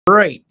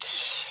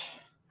Right.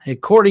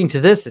 According to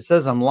this, it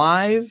says I'm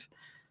live,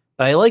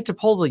 but I like to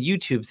pull the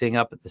YouTube thing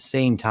up at the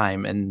same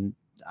time, and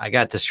I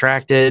got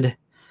distracted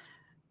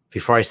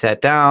before I sat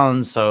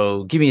down.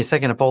 So give me a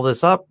second to pull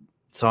this up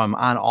so I'm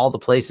on all the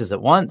places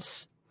at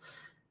once.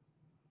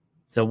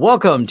 So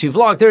welcome to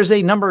Vlog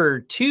Thursday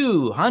number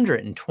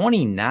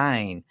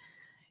 229.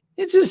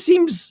 It just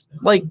seems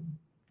like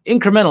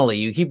incrementally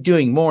you keep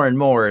doing more and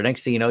more.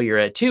 Next thing you know, you're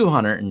at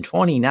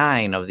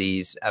 229 of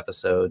these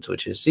episodes,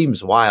 which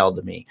seems wild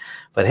to me.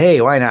 But hey,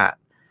 why not?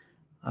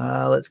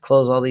 Let's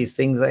close all these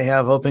things I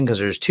have open because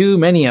there's too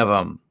many of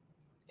them.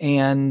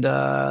 And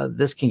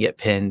this can get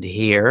pinned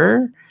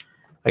here.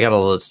 I got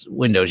all those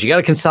windows. You got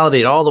to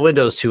consolidate all the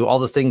windows to all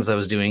the things I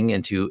was doing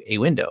into a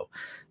window.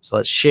 So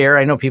let's share.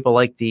 I know people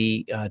like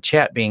the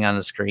chat being on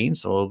the screen,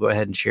 so we'll go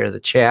ahead and share the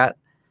chat.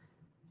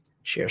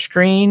 Share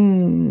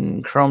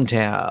screen, Chrome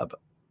tab.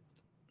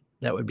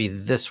 That would be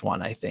this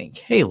one, I think.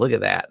 Hey, look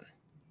at that.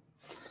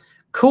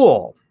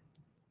 Cool.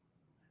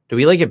 Do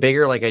we like it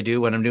bigger like I do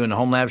when I'm doing the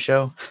home lab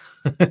show?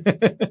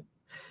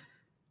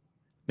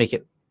 Make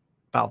it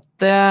about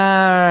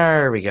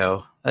there we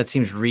go. That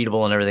seems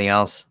readable and everything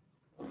else.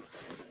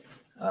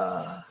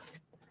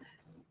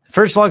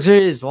 First vlog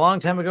series a long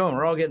time ago and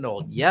we're all getting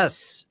old.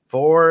 Yes,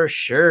 for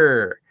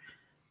sure.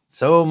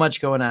 So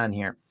much going on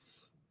here.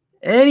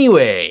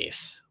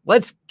 Anyways,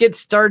 let's get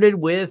started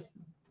with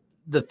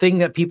the thing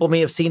that people may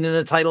have seen in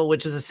the title,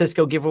 which is a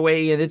Cisco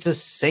giveaway. And it's the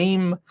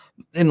same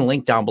in the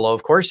link down below,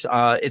 of course.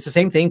 It's the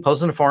same thing,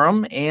 post in the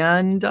forum.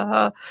 And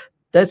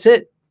that's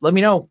it. Let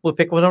me know. We'll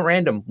pick one at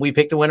random. We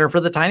picked a winner for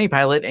the Tiny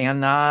Pilot,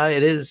 and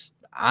it is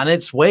on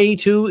its way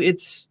to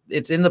it's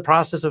in the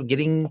process of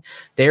getting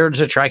there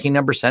to tracking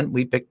number sent.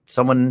 We picked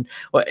someone,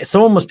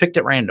 someone was picked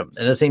at random,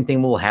 and the same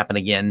thing will happen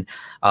again.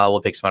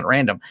 We'll pick someone at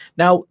random.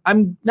 Now,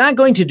 I'm not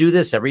going to do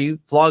this every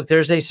Vlog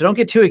Thursday, so don't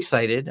get too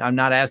excited. I'm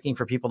not asking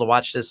for people to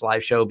watch this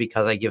live show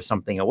because I give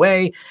something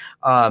away.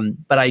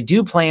 But I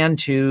do plan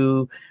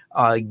to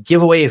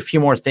give away a few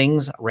more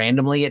things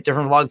randomly at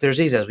different Vlog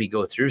Thursdays as we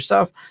go through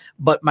stuff.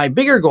 But my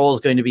bigger goal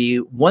is going to be,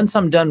 once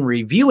I'm done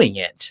reviewing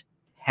it,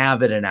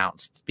 have it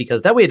announced,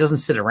 because that way it doesn't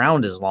sit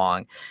around as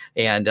long.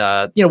 And,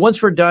 you know,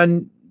 once we're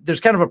done, there's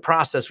kind of a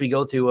process we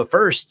go through.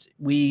 First,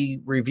 we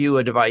review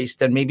a device,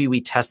 then maybe we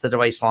test the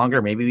device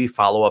longer. Maybe we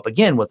follow up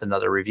again with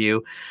another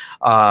review.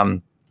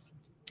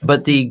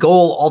 But the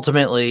goal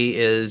ultimately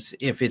is,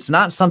 if it's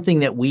not something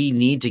that we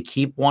need to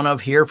keep one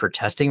of here for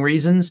testing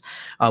reasons,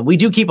 we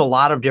do keep a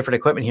lot of different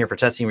equipment here for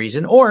testing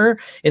reason, or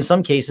in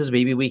some cases,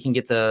 maybe we can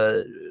get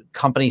the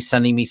company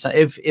sending me some,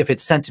 if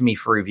it's sent to me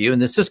for review. And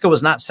the Cisco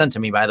was not sent to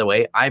me, by the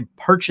way. I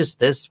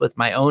purchased this with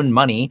my own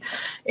money,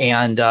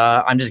 and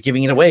I'm just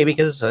giving it away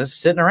because it's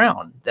sitting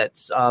around.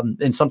 That's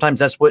and sometimes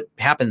that's what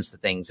happens to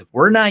things. If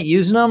we're not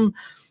using them,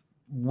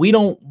 I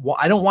don't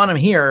want them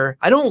here.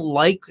 I don't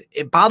like,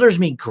 it bothers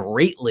me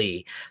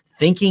greatly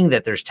thinking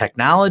that there's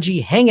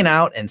technology hanging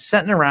out and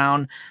sitting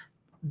around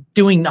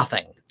doing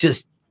nothing,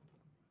 just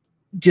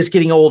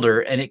getting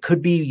older, and it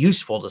could be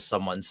useful to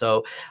someone.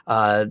 So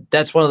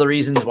that's one of the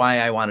reasons why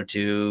I wanted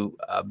to,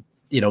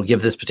 you know,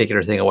 give this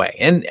particular thing away,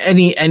 and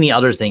any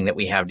other thing that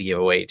we have to give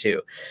away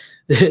too.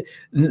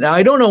 Now,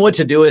 I don't know what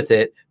to do with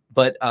it,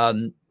 but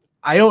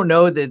I don't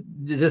know that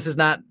this is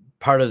not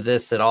part of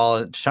this at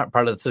all,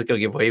 part of the Cisco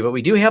giveaway, but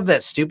we do have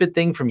that stupid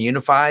thing from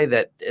UniFi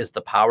that is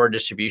the power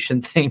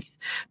distribution thing,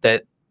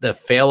 that the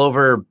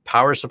failover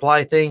power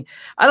supply thing.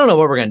 I don't know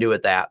what we're going to do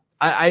with that.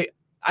 I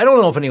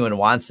don't know if anyone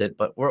wants it,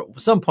 but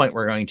at some point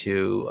we're going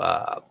to,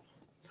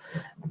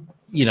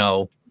 you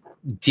know,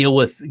 deal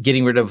with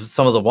getting rid of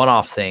some of the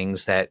one-off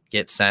things that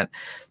get sent.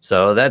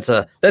 So that's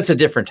a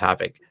different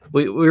topic.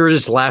 We were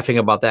just laughing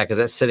about that because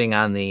that's sitting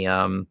on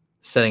the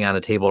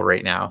table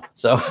right now.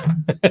 So,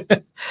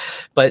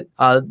 but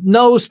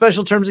no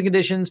special terms and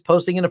conditions.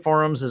 Posting in the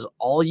forums is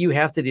all you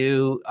have to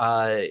do.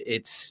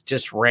 It's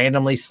just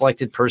randomly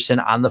selected person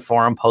on the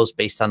forum post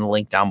based on the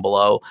link down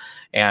below.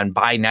 And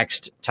by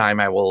next time,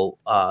 I will,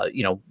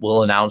 you know,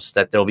 we'll announce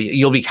that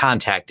you'll be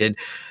contacted.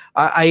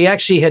 I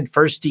actually had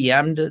first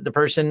DM'd the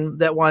person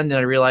that won, and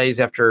I realized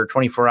after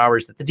 24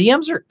 hours that the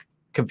DMs are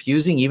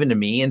confusing even to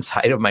me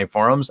inside of my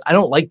forums. I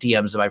don't like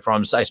DMs in my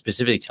forums. I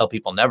specifically tell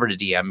people never to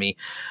DM me.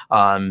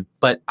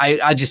 But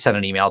I just sent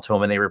an email to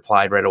them and they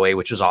replied right away,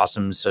 which was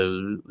awesome.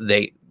 So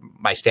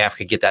my staff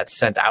could get that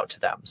sent out to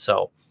them.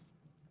 So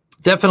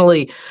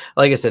definitely,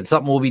 like I said,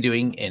 something we'll be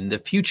doing in the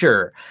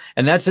future.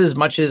 And that's as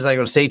much as I'm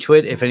going to say to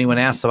it. If anyone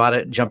asks about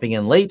it jumping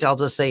in late, I'll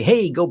just say,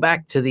 hey, go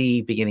back to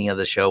the beginning of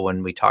the show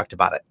when we talked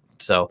about it.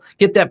 So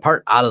get that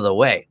part out of the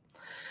way.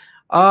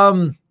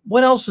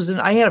 What else was in?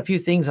 I had a few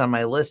things on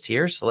my list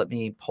here, so let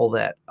me pull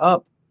that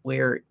up.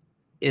 Where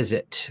is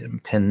it?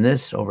 And pin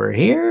this over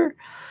here.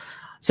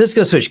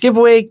 Cisco Switch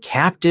giveaway,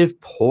 captive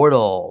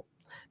portal.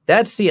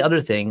 That's the other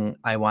thing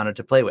I wanted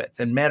to play with.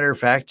 And matter of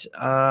fact,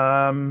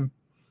 can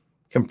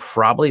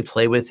probably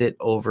play with it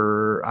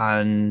over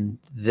on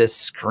this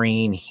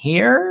screen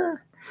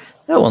here.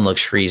 That one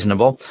looks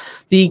reasonable.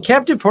 The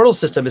captive portal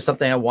system is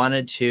something I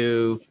wanted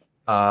to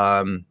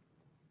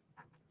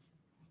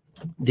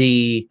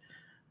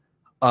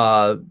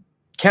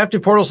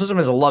Captive Portal system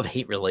is a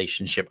love-hate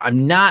relationship.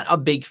 I'm not a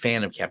big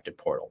fan of Captive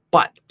Portal,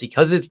 but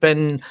because it's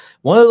been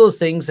one of those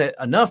things that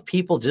enough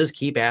people just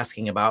keep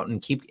asking about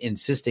and keep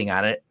insisting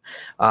on it,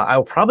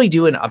 I'll probably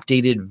do an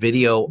updated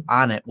video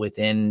on it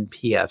within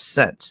PF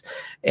Sense.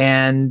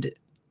 And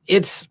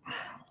it's,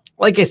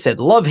 like I said,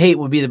 love-hate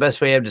would be the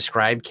best way I've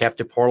described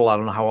Captive Portal. I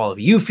don't know how all of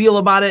you feel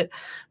about it,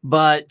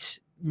 but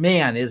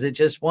man, is it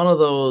just one of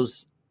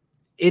those...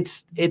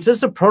 It's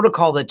just a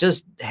protocol that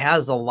just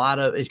has a lot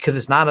of, because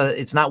it's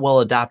not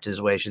well adopted is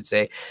the way I should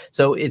say.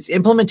 So its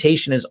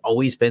implementation has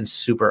always been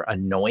super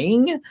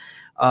annoying.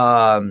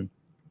 I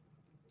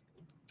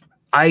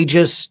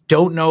just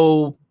don't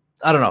know.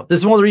 I don't know. This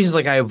is one of the reasons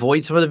like I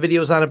avoid some of the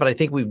videos on it, but I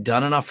think we've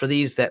done enough for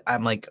these that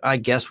I'm like, I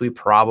guess we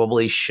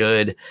probably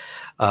should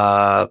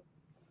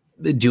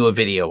do a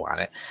video on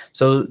it.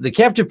 So the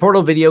Captive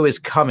Portal video is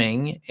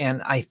coming,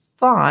 and I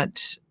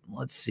thought,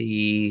 let's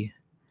see.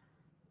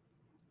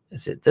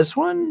 Is it this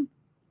one?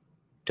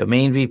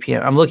 Domain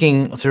VPN. I'm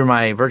looking through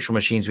my virtual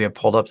machines we have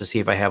pulled up to see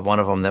if I have one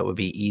of them that would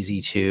be easy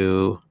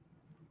to...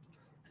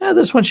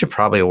 this one should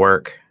probably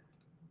work.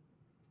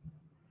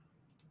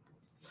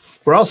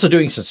 We're also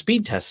doing some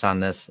speed tests on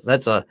this.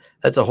 That's a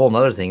whole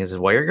nother thing. Is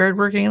WireGuard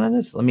working on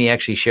this? Let me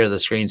actually share the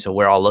screen so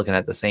we're all looking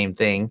at the same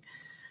thing.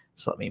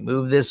 So let me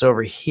move this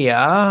over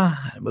here.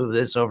 Move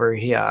this over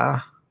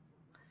here.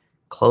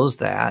 Close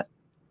that.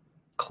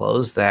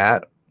 Close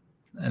that.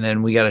 And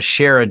then we got to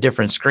share a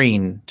different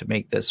screen to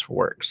make this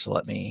work. So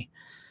let me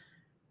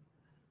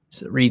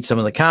read some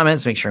of the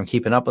comments, make sure I'm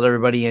keeping up with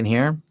everybody in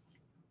here.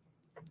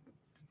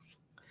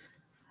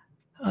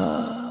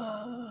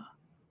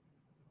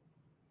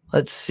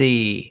 Let's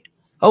see.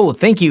 Oh,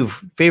 thank you,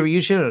 favorite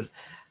YouTube.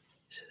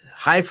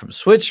 Hi from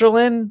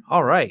Switzerland.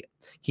 All right.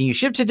 Can you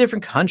ship to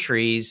different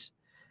countries?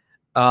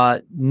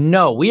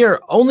 No, we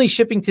are only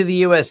shipping to the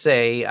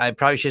USA. I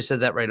probably should have said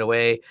that right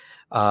away.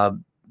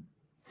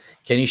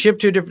 Can you ship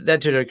to a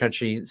different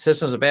country?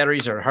 Systems of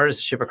batteries are hardest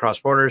to ship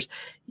across borders.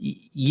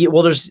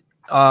 Well, there's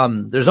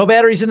no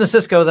batteries in the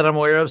Cisco that I'm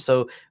aware of,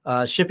 so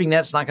shipping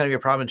that's not going to be a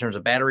problem in terms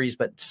of batteries.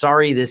 But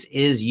sorry, this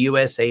is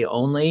USA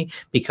only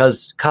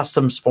because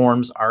customs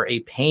forms are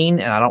a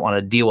pain, and I don't want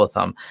to deal with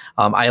them.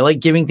 I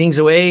like giving things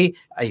away.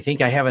 I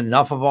think I have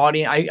enough of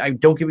audience. I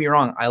don't get me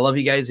wrong. I love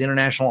you guys, the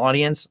international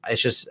audience.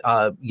 It's just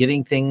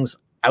getting things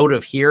out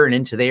of here and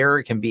into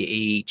there can be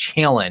a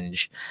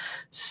challenge.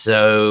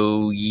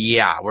 So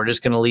yeah, we're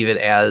just going to leave it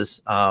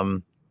as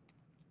not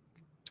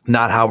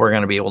how we're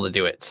going to be able to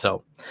do it.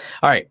 So,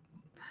 all right.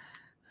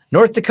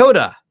 North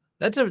Dakota.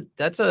 That's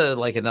a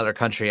like another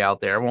country out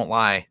there. I won't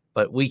lie,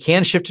 but we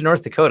can ship to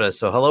North Dakota.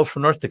 So hello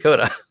from North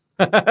Dakota.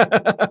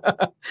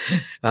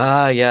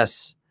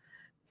 Yes.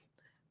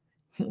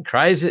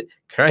 Cries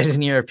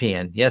in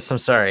European. Yes, I'm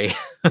sorry.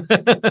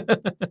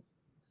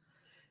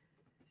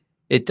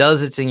 It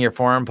does. It's in your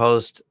forum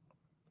post.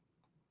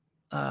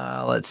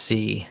 Let's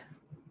see.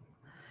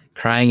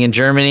 Crying in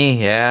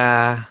Germany.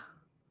 Yeah.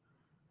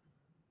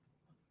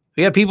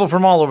 We got people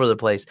from all over the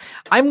place.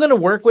 I'm going to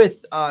work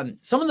with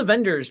some of the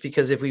vendors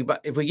because if we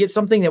get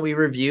something that we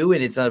review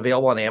and it's not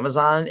available on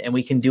Amazon and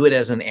we can do it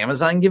as an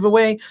Amazon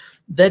giveaway,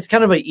 that's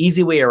kind of an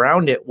easy way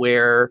around it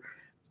where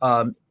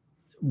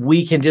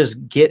we can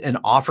just get an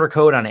offer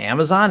code on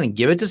Amazon and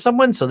give it to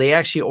someone. So they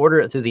actually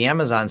order it through the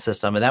Amazon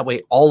system. And that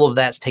way, all of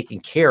that's taken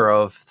care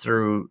of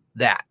through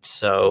that.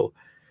 So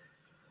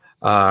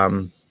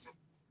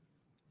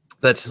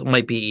that's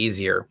might be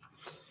easier.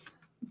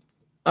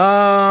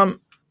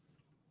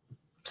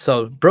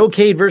 So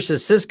Brocade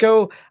versus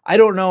Cisco. I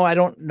don't know. I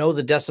don't know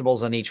the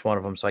decibels on each one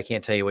of them. So I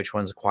can't tell you which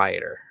one's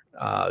quieter.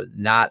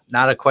 Not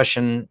a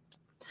question.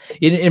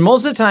 And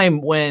most of the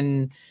time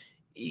when,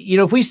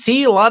 if we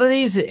see a lot of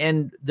these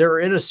and they're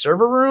in a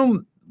server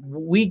room,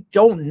 we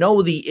don't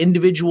know the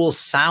individual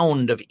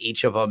sound of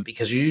each of them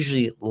because there's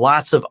usually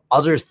lots of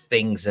other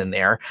things in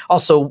there.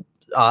 Also,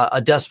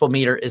 a decibel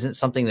meter isn't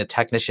something that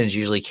technicians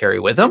usually carry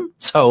with them.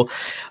 So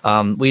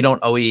we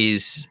don't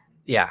always,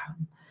 yeah.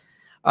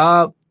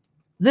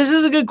 This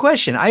is a good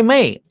question. I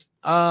may.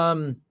 Are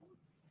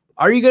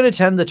you going to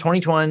attend the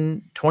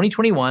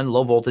 2021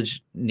 Low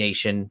Voltage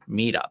Nation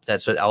meetup?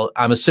 That's what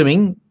I'm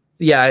assuming.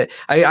 Yeah,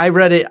 I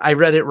read it. I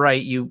read it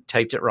right. You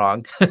typed it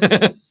wrong.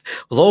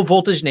 Low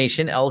Voltage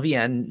Nation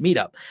LVN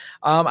meetup.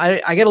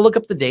 I got to look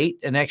up the date.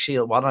 And actually,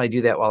 why don't I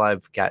do that while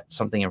I've got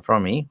something in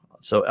front of me?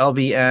 So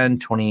LVN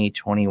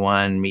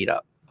 2021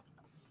 meetup.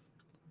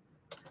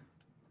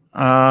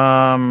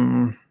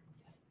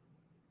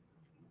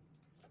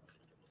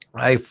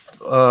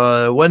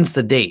 When's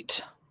the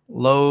date?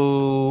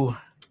 Low.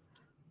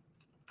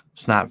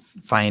 It's not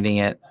finding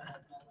it.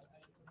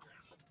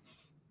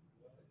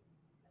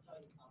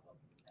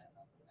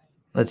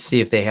 Let's see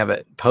if they have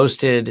it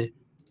posted.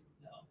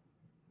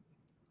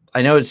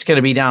 I know it's going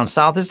to be down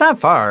south. It's not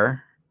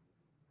far.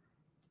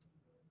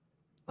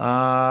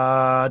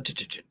 I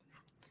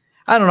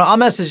don't know. I'll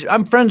message.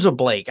 I'm friends with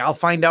Blake. I'll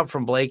find out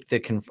from Blake to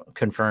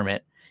confirm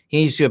it. He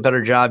needs to do a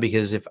better job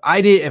because if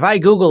I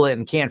Google it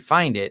and can't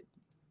find it,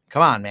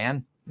 come on,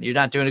 man, you're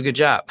not doing a good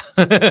job.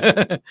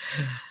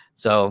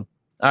 So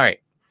All right.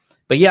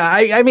 But yeah,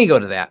 I may go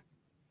to that.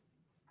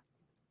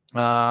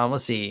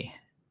 Let's see.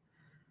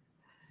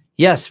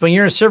 Yes, when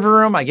you're in a server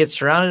room, I get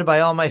surrounded by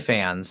all my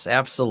fans.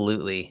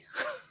 Absolutely.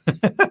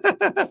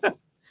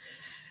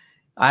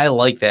 I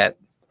like that.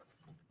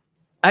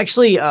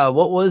 Actually,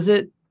 what was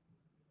it?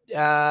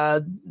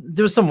 There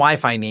was some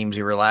Wi-Fi names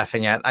you were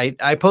laughing at.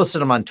 I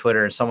posted them on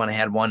Twitter, and someone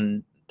had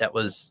one that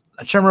was,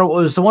 I can't remember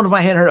what was the one of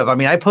I hadn't heard of. I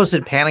mean, I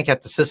posted Panic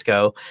at the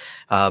Cisco,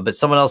 but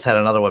someone else had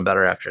another one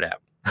better after that.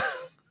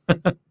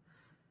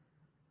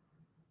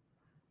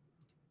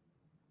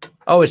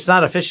 Oh, it's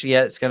not official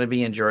yet. It's going to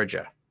be in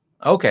Georgia.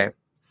 Okay.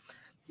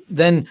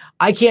 Then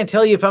I can't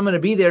tell you if I'm going to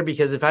be there,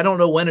 because if I don't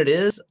know when it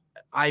is,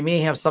 I may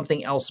have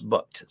something else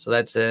booked. So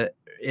that's an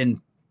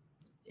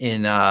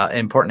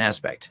important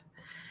aspect.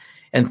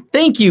 And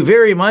thank you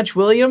very much,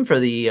 William, for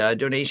the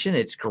donation.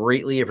 It's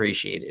greatly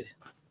appreciated.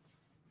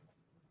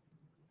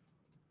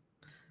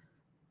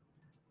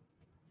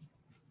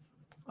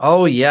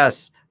 Oh,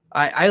 yes.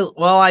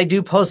 I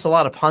do post a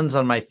lot of puns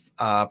on my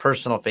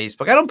personal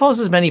Facebook. I don't post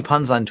as many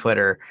puns on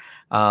Twitter.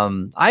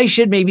 I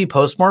should maybe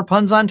post more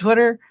puns on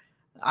Twitter.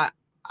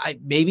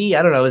 Maybe,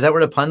 I don't know. Is that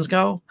where the puns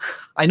go?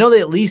 I know that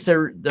at least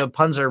the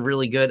puns are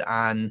really good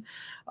on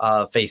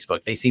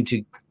Facebook. They seem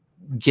to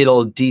get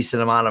a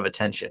decent amount of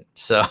attention.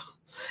 So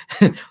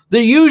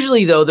they're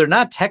usually, though, they're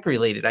not tech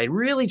related. I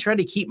really try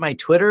to keep my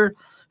Twitter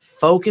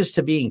focused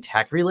to being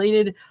tech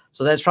related.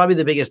 So that's probably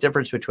the biggest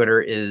difference with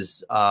Twitter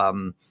is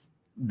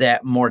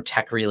that more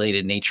tech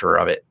related nature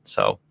of it.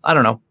 So I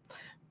don't know.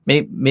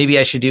 Maybe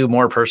I should do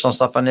more personal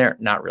stuff on there.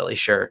 Not really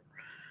sure.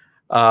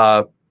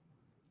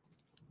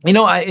 You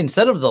know,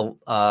 instead of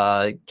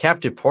the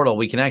captive portal,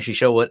 we can actually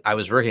show what I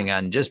was working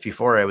on just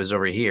before I was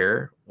over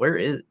here. Where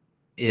is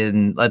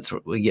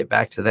we get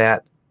back to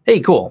that.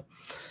 Hey, cool.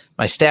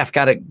 My staff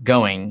got it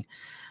going.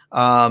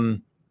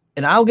 And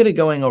I'll get it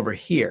going over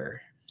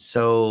here.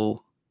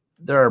 So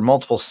there's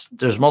multiple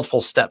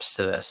steps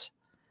to this.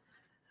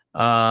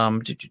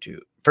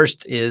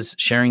 First is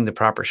sharing the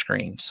proper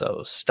screen.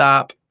 So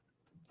stop,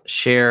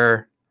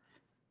 share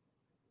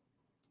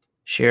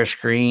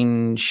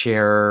screen,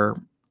 share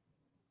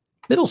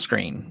middle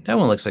screen. That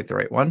one looks like the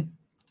right one.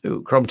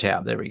 Ooh, Chrome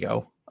tab. There we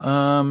go.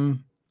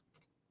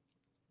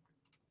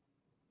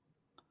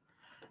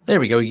 There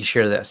we go. You can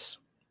share this.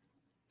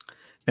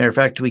 Matter of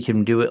fact, we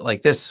can do it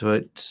like this. So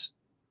it's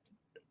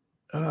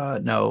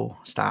no,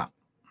 stop.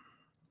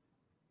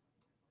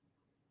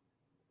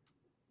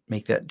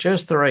 Make that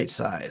just the right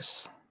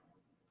size.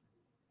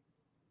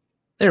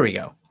 There we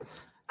go.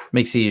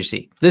 Makes it easier to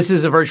see. This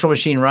is a virtual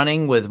machine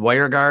running with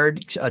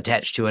WireGuard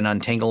attached to an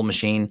untangled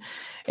machine.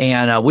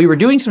 And we were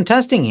doing some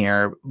testing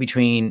here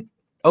between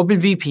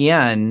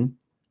OpenVPN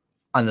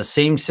on the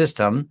same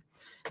system.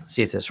 Let's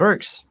see if this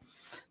works.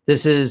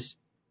 This is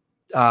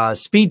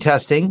speed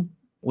testing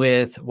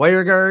with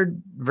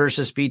WireGuard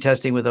versus speed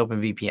testing with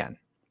OpenVPN.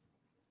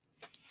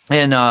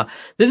 And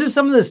this is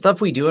some of the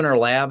stuff we do in our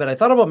lab. And I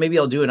thought about maybe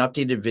I'll do an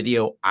updated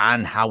video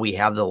on how we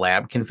have the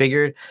lab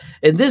configured.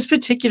 And this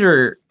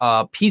particular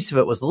piece of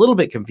it was a little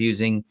bit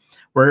confusing,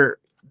 where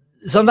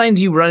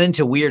sometimes you run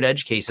into weird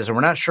edge cases and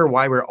we're not sure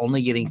why we're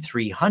only getting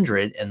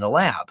 300 in the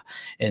lab.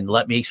 And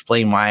let me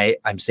explain why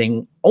I'm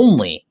saying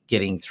only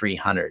getting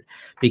 300,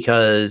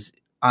 because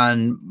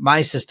on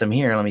my system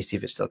here, let me see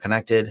if it's still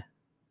connected.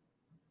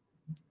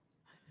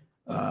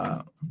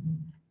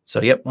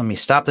 So, yep, let me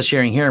stop the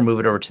sharing here and move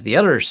it over to the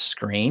other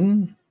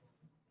screen.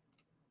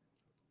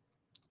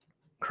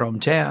 Chrome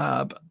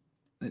tab.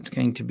 It's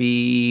going to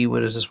be,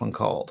 what is this one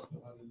called?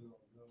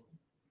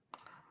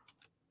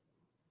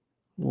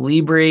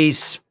 Libre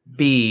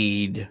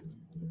Speed.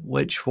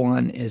 Which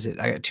one is it?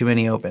 I got too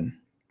many open.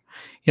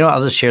 You know,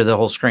 I'll just share the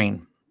whole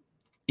screen.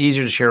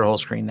 Easier to share a whole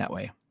screen that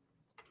way.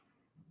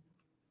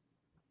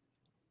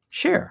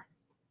 Share.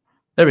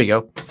 There we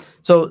go.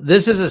 So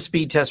this is a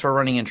speed test we're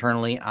running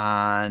internally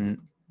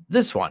on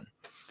this one.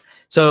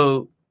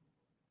 So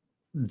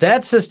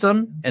that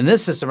system and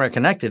this system are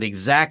connected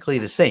exactly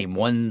the same.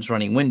 One's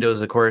running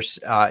Windows, of course,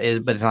 but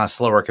it's on a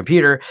slower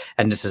computer,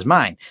 and this is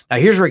mine. Now,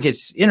 here's where it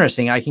gets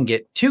interesting. I can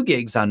get 2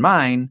 gigs on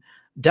mine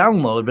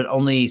download, but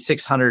only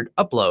 600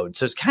 upload.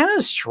 So it's kind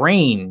of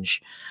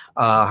strange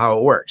how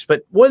it works.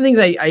 But one of the things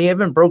I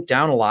haven't broke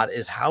down a lot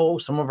is how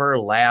some of our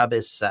lab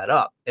is set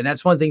up. And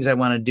that's one of the things I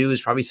want to do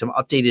is probably some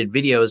updated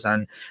videos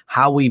on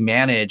how we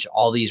manage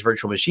all these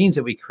virtual machines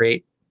that we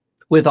create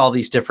with all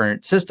these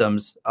different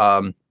systems.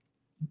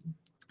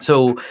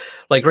 So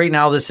like right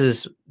now, this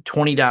is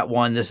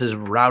 20.1. This is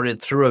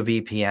routed through a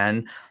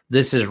VPN.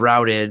 This is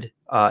routed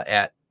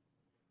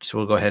so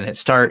we'll go ahead and hit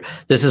start.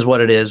 This is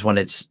what it is when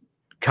it's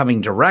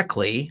coming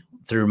directly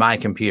through my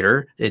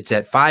computer. It's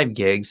at 5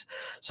 gigs.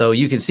 So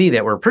you can see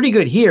that we're pretty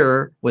good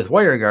here with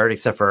WireGuard,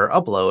 except for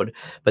our upload.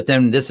 But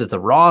then this is the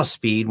raw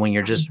speed when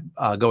you're just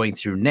going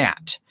through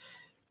NAT.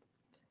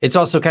 It's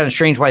also kind of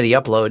strange why the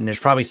upload, and there's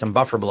probably some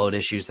buffer bloat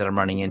issues that I'm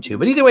running into.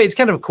 But either way, it's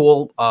kind of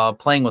cool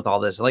playing with all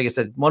this. Like I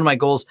said, one of my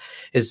goals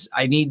is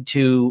I need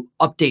to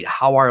update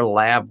how our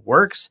lab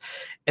works.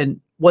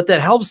 And what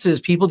that helps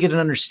is people get an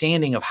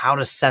understanding of how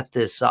to set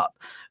this up.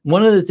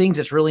 One of the things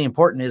that's really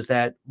important is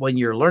that when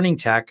you're learning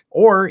tech,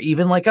 or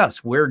even like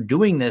us, we're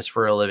doing this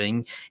for a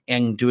living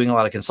and doing a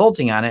lot of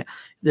consulting on it,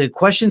 the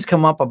questions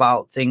come up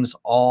about things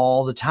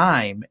all the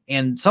time.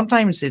 And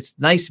sometimes it's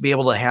nice to be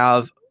able to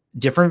have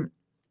different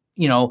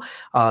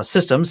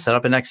systems set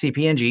up in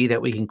XCP-ng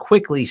that we can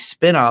quickly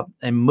spin up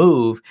and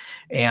move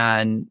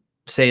and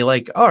say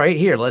like, all right,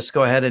 here, let's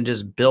go ahead and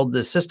just build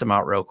this system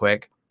out real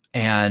quick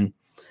and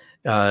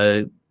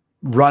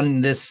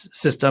run this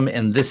system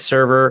and this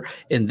server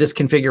in this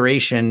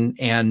configuration,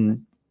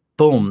 and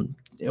boom,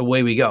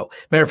 away we go.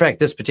 Matter of fact,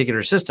 this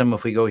particular system,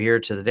 if we go here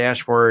to the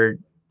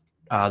dashboard,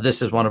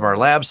 this is one of our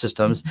lab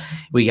systems.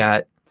 We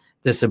got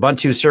this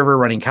Ubuntu server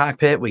running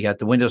Cockpit. We got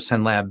the Windows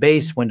 10 lab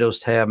base, Windows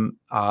 10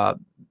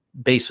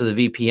 base with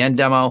a VPN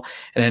demo,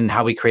 and then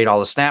how we create all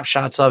the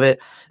snapshots of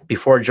it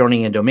before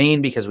joining a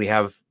domain, because we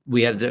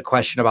had a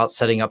question about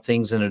setting up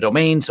things in a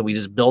domain. So we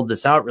just build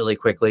this out really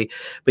quickly,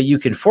 but you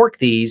can fork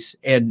these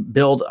and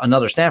build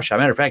another snapshot.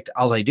 Matter of fact,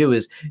 all I do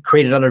is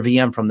create another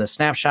VM from this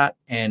snapshot,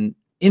 and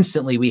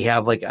instantly we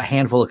have like a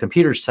handful of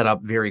computers set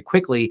up very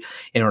quickly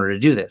in order to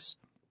do this.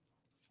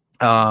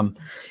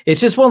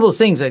 It's just one of those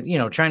things that,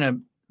 trying to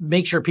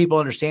make sure people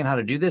understand how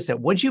to do this, that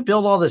once you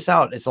build all this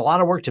out, it's a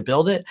lot of work to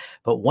build it,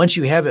 but once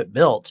you have it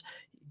built,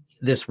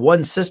 this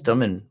one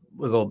system, and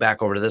we'll go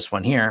back over to this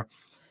one here.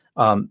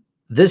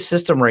 This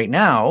system right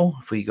now,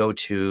 if we go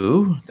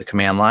to the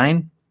command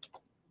line,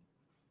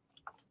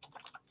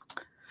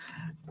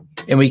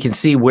 and we can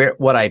see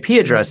what IP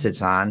address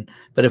it's on,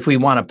 but if we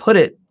want to put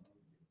it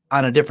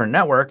on a different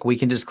network, we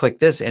can just click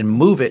this and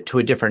move it to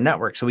a different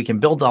network. So we can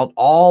build out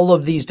all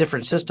of these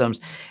different systems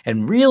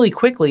and really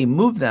quickly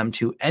move them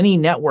to any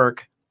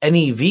network,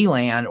 any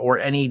VLAN, or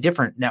any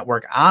different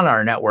network on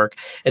our network,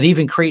 and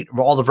even create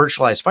all the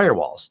virtualized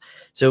firewalls.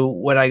 So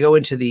when I go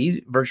into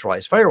the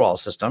virtualized firewall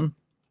system,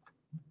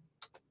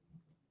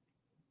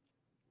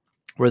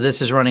 where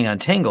this is running on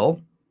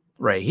Tangle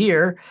right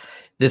here,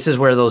 this is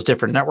where those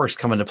different networks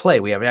come into play.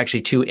 We have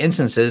actually 2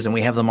 instances, and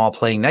we have them all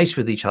playing nice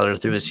with each other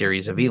through a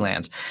series of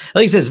VLANs.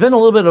 Like I said, it's been a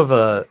little bit of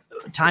a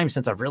time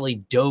since I've really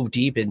dove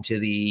deep into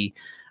the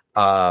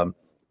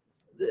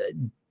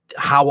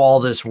how all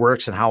this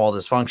works and how all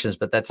this functions,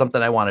 but that's something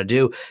I want to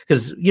do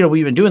because,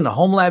 we've been doing the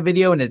home lab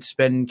video, and it's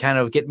been kind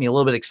of getting me a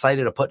little bit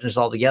excited of putting this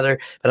all together.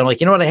 But I'm like,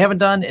 what? I haven't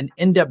done an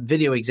in-depth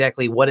video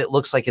exactly what it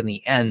looks like in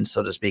the end,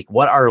 so to speak,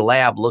 what our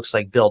lab looks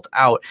like built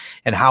out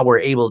and how we're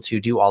able to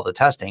do all the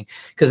testing.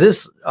 Because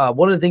this,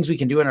 one of the things we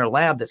can do in our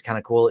lab that's kind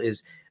of cool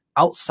is,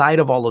 outside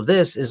of all of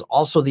this, is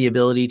also the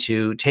ability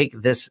to take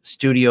this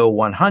Studio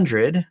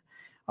 100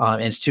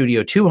 and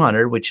Studio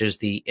 200, which is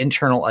the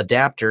internal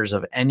adapters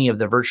of any of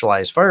the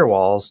virtualized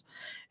firewalls,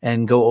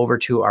 and go over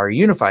to our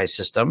UniFi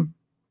system.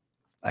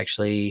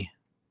 Actually,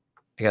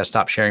 I got to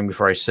stop sharing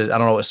before I sit. I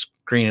don't know what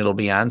screen it'll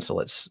be on, so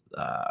let's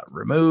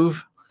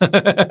remove.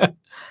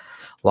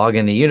 Log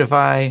into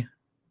UniFi.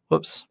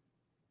 Whoops.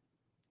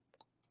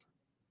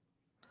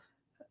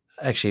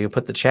 Actually, you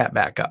put the chat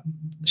back up.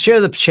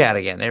 Share the chat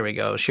again. There we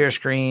go. Share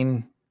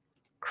screen.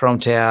 Chrome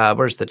tab.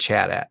 Where's the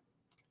chat at?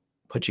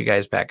 Put you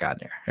guys back on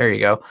there. There you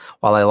go.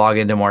 While I log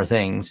into more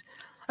things.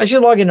 I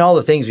should log into all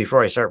the things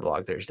before I start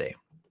Vlog Thursday.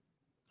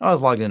 I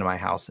was logged into my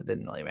house. It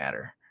didn't really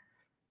matter.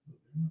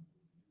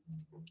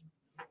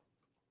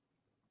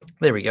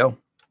 There we go.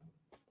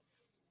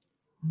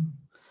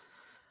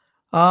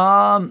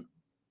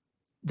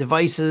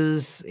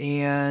 Devices,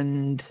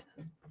 and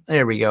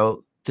there we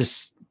go.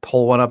 Just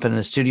pull one up in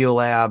the Studio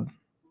Lab.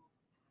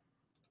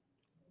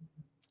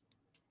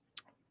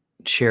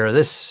 Share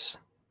this.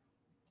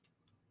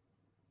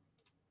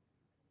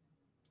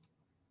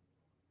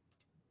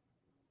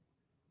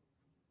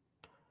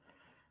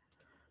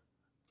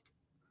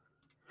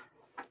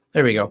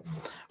 There we go.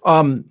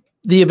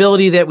 The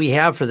ability that we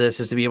have for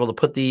this is to be able to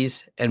put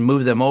these and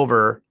move them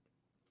over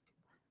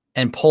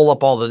and pull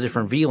up all the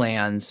different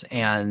VLANs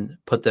and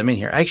put them in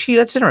here. Actually,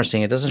 that's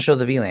interesting. It doesn't show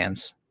the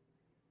VLANs.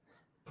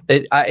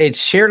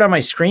 It's shared on my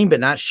screen, but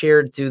not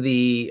shared through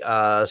the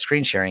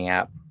screen sharing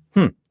app.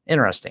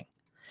 Interesting.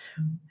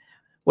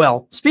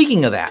 Well,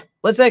 speaking of that,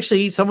 let's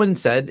actually, someone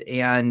said,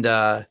 and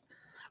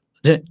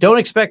don't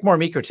expect more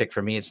MikroTik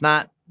from me. It's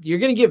not, you're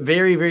going to get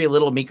very, very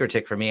little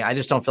MikroTik from me. I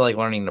just don't feel like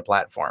learning the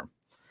platform.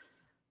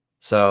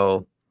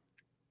 So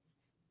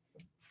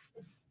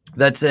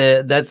that's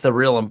the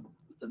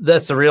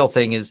real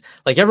thing, is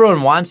like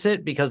everyone wants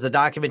it because the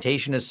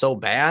documentation is so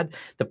bad.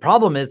 The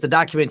problem is the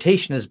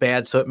documentation is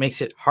bad, so it makes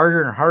it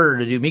harder and harder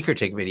to do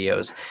MikroTik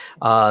videos.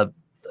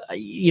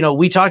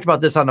 We talked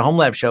about this on the Home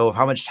Lab show of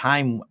how much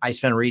time I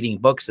spend reading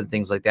books and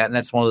things like that. And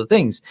that's one of the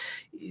things.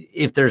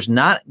 If there's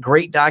not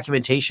great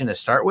documentation to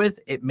start with,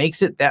 it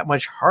makes it that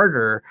much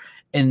harder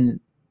in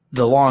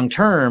the long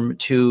term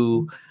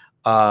to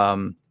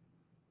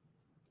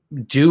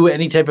do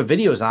any type of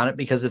videos on it,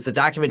 because if the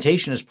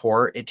documentation is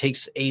poor, it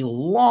takes a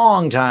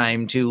long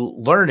time to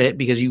learn it,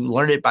 because you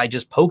learn it by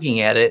just poking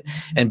at it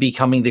and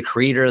becoming the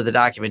creator of the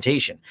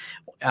documentation.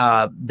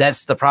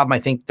 That's the problem I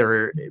think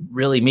they're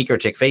really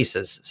MikroTik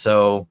faces.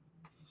 So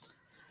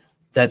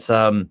that's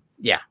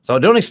yeah. So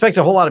don't expect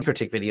a whole lot of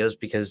critic videos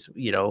because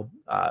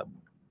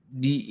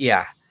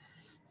yeah.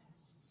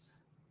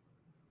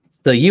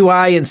 The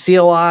UI and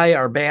CLI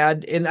are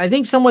bad. And I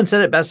think someone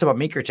said it best about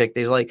MikroTik.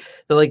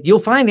 They're like, you'll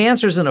find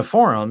answers in the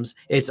forums.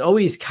 It's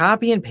always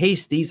copy and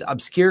paste these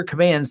obscure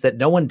commands that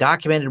no one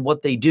documented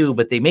what they do,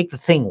 but they make the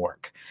thing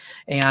work.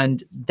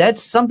 And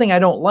that's something I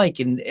don't like.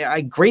 And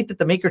great that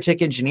the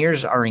MikroTik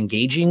engineers are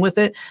engaging with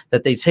it,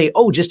 that they say,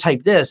 oh, just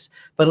type this.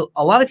 But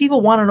a lot of people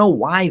want to know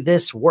why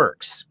this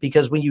works,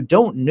 because when you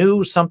don't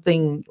know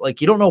something, like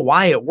you don't know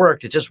why it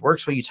worked, it just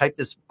works when you type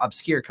this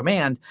obscure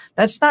command.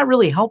 That's not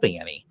really helping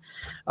any.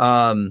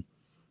 I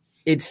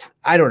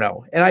don't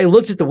know. And I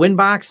looked at the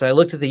Winbox, I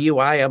looked at the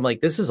UI. I'm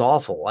like, this is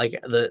awful.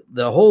 Like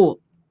the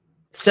whole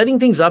setting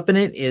things up in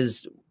it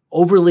is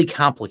overly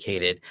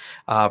complicated,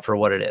 for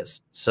what it is.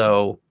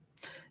 So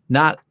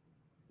not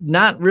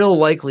real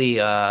likely,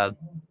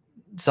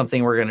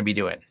 something we're going to be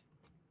doing.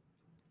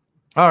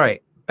 All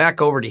right,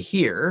 back over to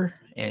here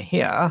and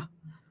here.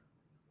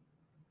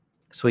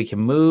 So we can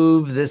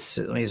move this.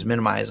 Let me just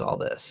minimize all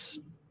this.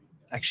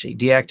 Actually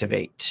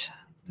deactivate.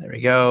 There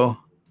we go.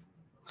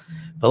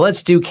 But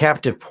let's do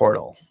captive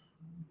portal.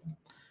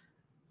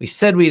 We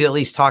said we'd at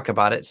least talk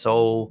about it,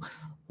 so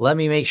let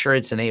me make sure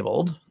it's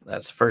enabled.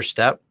 That's the first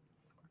step.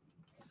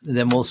 And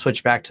then we'll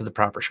switch back to the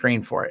proper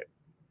screen for it.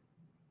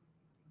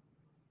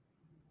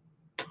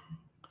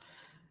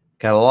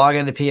 Got to log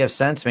into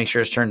pfSense, make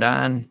sure it's turned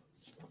on.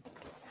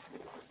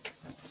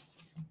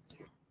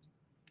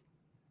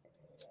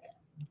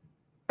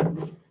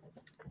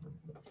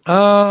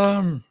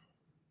 Yeah,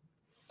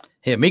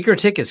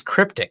 MikroTik is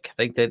cryptic. I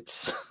think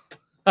that's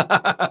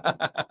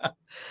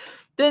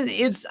then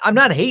I'm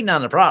not hating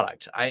on the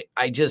product.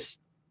 I just,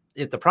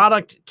 if the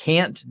product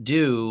can't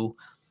do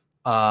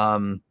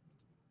what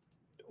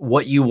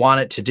you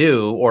want it to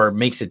do or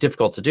makes it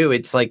difficult to do,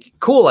 it's like,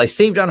 cool, I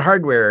saved on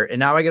hardware and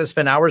now I got to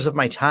spend hours of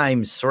my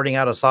time sorting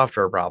out a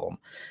software problem.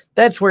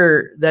 That's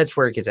where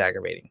it gets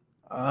aggravating.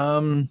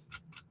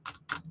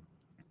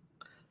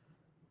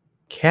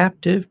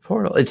 Captive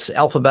portal. It's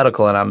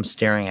alphabetical and I'm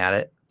staring at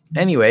it.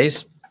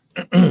 Anyways.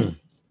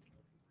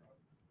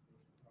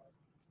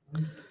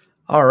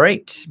 All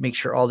right. Make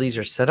sure all these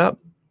are set up.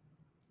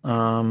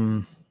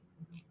 Terms,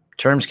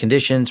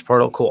 conditions,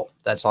 portal. Cool.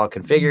 That's all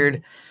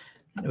configured.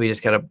 We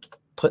just got to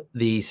put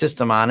the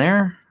system on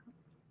there.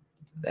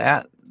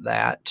 That.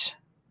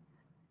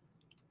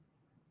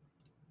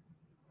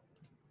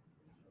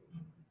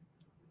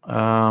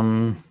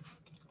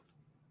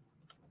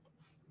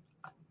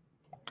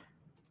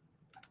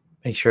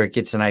 Make sure it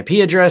gets an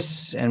IP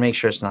address and make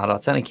sure it's not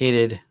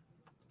authenticated.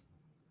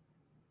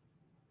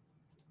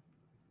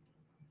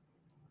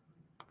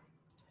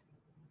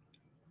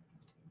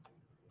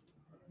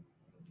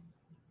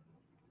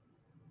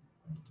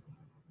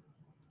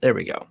 There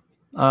we go.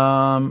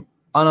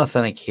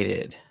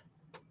 Unauthenticated.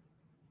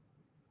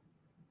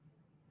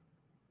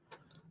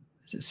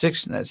 Is it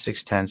 6? That's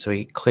 610. So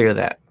we clear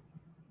that.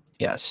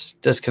 Yes.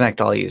 Disconnect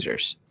all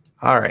users.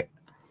 All right.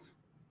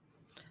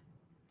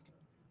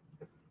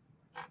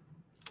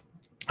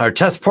 Our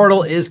test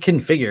portal is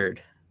configured.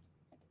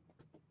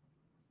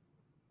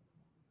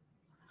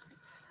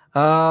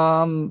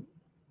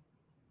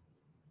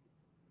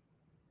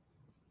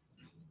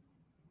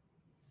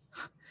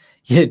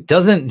 It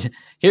doesn't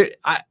here.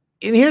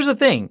 And here's the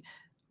thing.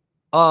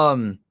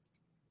 Budget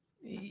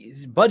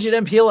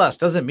MPLS.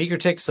 Doesn't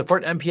MikroTik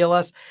support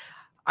MPLS?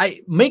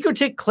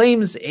 MikroTik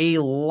claims a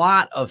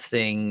lot of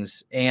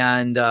things,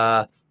 and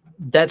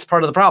that's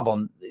part of the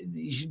problem.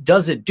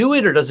 Does it do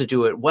it or does it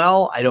do it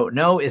well? I don't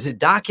know. Is it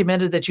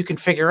documented that you can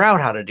figure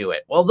out how to do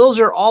it? Well, those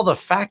are all the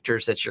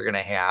factors that you're going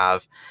to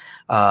have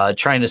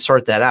trying to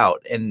sort that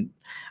out. And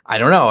I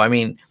don't know. I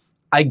mean,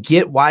 I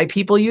get why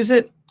people use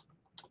it.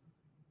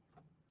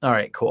 All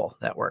right, cool.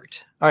 That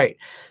worked. All right.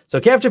 So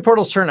captive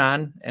portals turn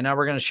on, and now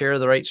we're going to share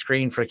the right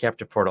screen for the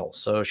captive portal.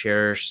 So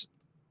share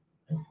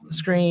the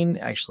screen.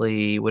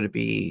 Actually, would it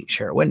be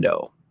share a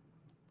window?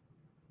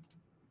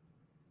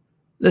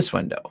 This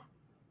window.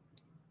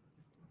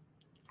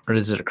 Or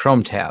is it a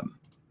Chrome tab?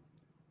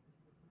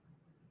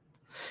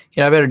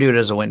 Yeah, I better do it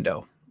as a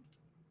window.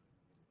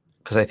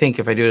 Because I think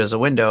if I do it as a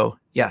window,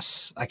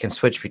 yes, I can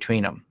switch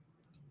between them.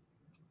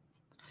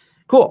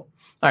 Cool.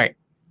 All right.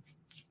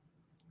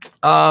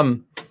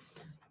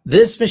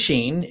 This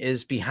machine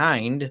is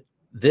behind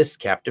this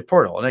captive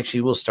portal. And actually,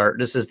 we'll start.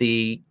 This is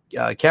the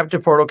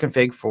captive portal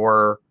config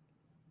for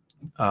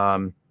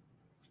the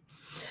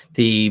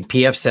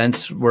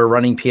pfSense. We're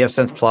running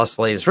pfSense Plus,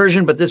 latest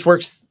version, but this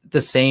works the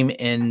same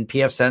in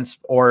pfSense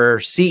or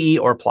CE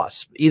or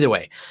Plus. Either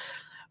way,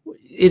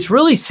 it's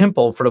really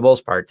simple for the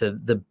most part.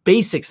 The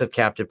basics of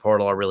captive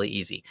portal are really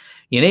easy.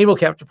 You enable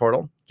captive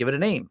portal, give it a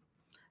name.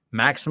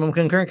 Maximum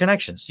concurrent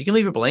connections. You can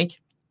leave it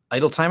blank.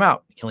 Idle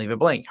timeout. You can leave it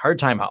blank. Hard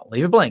timeout.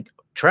 Leave it blank.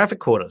 Traffic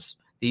quotas.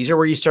 These are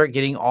where you start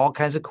getting all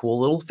kinds of cool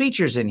little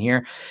features in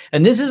here.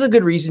 And this is a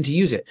good reason to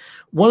use it.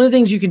 One of the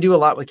things you can do a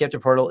lot with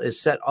Captive Portal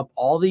is set up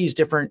all these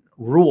different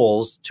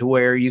rules to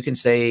where you can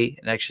say,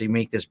 and actually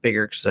make this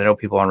bigger because I know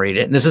people want to read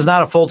it. And this is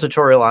not a full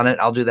tutorial on it.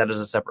 I'll do that as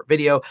a separate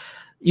video.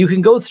 You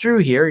can go through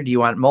here. Do you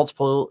want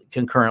multiple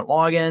concurrent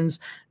logins,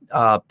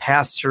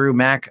 pass through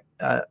Mac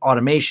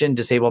automation,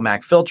 disable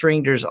Mac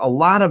filtering? There's a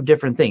lot of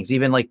different things,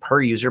 even like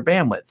per user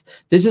bandwidth.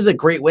 This is a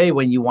great way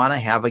when you want to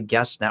have a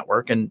guest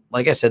network. And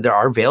like I said, there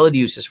are valid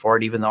uses for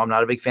it, even though I'm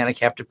not a big fan of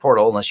Captive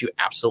Portal, unless you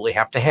absolutely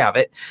have to have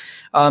it.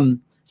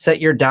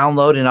 Set your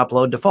download and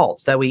upload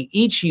defaults. That way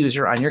each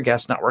user on your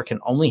guest network can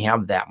only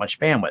have that much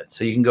bandwidth.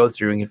 So you can go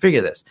through and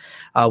configure this.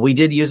 We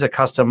did use a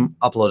custom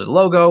uploaded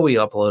logo. We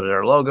uploaded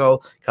our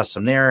logo,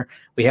 custom there.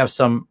 We have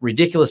some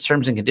ridiculous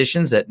terms and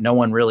conditions that no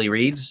one really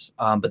reads,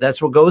 but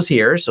that's what goes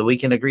here. So we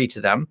can agree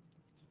to them.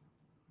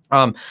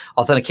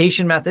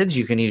 Authentication methods,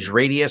 you can use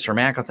Radius or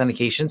Mac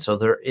authentication. So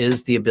there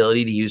is the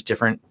ability to use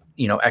different,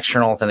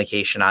 external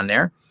authentication on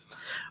there.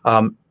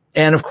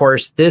 And of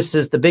course, this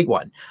is the big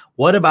one.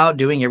 What about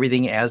doing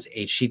everything as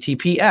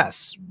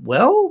HTTPS?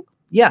 Well,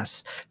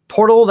 yes,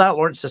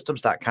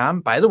 portal.lawrencesystems.com.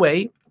 By the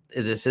way,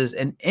 this is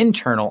an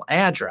internal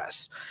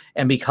address.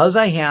 And because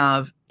I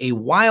have a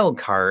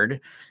wildcard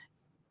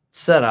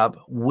set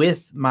up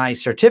with my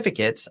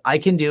certificates, I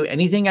can do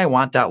anything I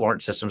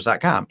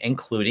want.lawrencesystems.com,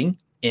 including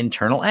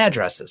internal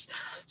addresses.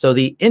 So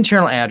the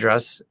internal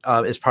address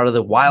is part of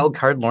the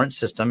wildcard Lawrence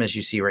system, as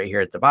you see right here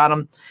at the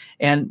bottom.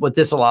 And what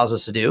this allows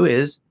us to do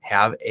is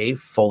have a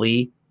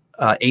fully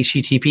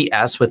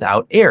HTTPS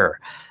without error.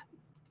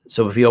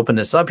 So if you open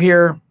this up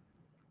here,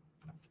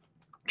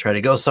 try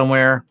to go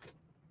somewhere,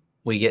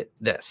 we get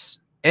this.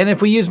 And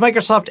if we use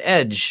Microsoft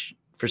Edge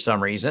for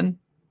some reason,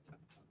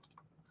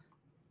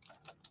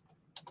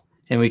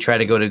 and we try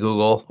to go to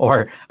Google,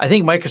 or I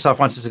think Microsoft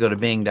wants us to go to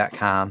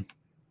bing.com,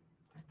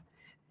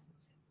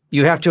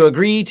 you have to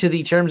agree to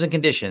the terms and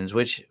conditions,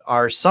 which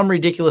are some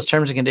ridiculous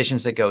terms and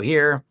conditions that go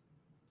here.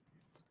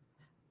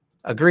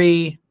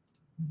 Agree,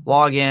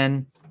 log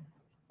in,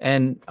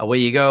 and away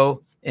you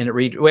go. And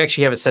we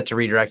actually have it set to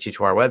redirect you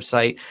to our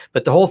website.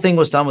 But the whole thing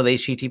was done with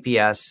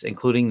HTTPS,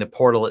 including the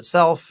portal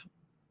itself.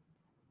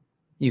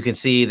 You can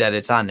see that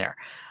it's on there.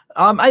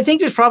 I think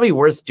there's probably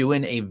worth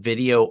doing a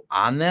video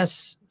on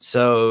this.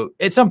 So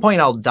at some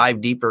point, I'll dive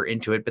deeper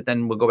into it. But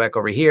then we'll go back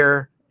over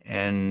here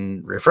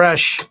and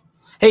refresh.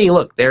 Hey,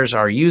 look, there's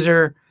our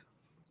user.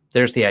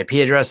 There's the IP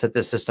address that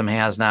this system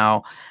has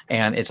now,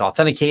 and it's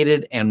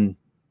authenticated. And,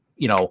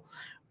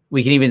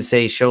 we can even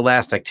say show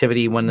last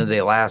activity. When did the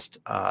last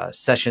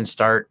session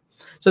start?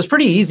 So it's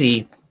pretty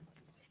easy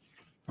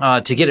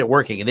to get it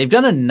working. And they've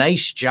done a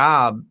nice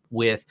job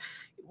with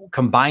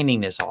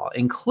combining this all,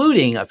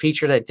 including a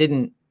feature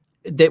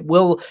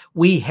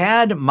we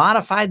had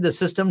modified the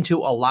system to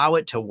allow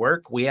it to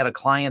work. We had a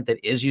client that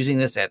is using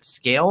this at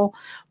scale,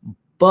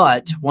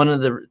 but one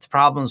of the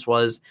problems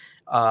was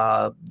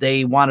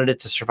they wanted it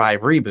to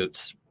survive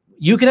reboots.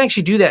 You can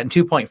actually do that in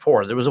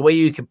 2.4. There was a way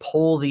you could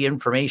pull the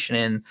information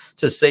in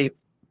to save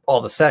all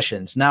the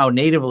sessions. Now,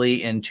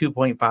 natively in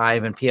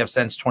 2.5 and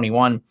pfSense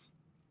 21,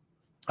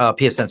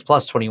 pfSense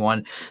Plus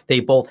 21, they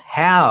both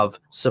have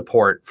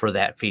support for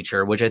that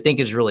feature, which I think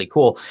is really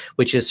cool,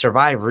 which is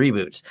survive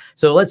reboots.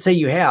 So let's say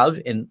you have,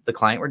 in the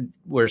client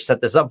we're set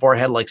this up for,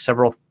 had like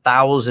several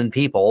thousand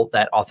people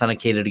that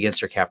authenticated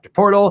against their Captive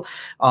Portal.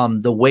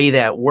 The way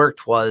that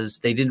worked was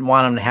they didn't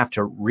want them to have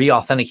to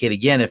re-authenticate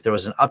again if there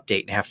was an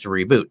update and have to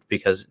reboot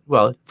because,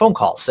 well, phone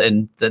calls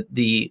and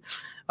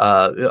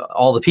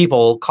all the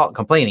people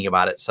complaining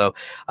about it. So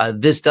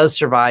this does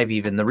survive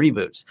even the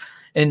reboots.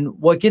 And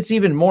what gets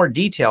even more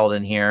detailed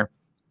in here,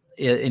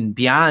 and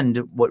beyond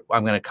what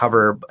I'm going to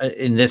cover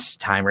in this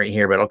time right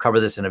here, but I'll cover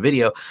this in a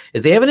video,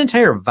 is they have an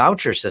entire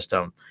voucher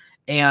system.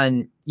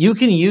 And you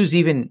can use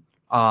even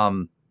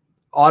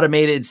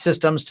automated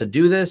systems to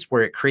do this,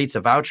 where it creates a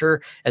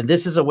voucher. And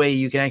this is a way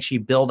you can actually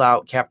build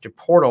out Captive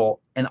Portal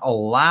and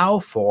allow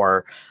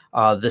for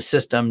the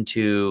system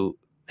to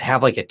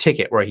have like a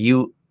ticket where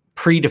you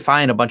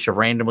predefine a bunch of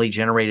randomly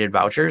generated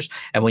vouchers.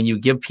 And when you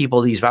give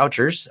people these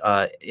vouchers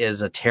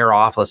as a tear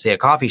off, let's say a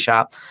coffee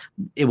shop,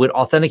 it would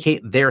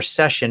authenticate their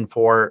session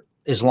for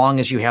as long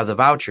as you have the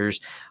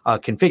vouchers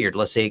configured.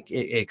 Let's say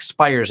it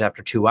expires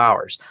after 2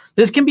 hours.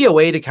 This can be a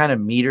way to kind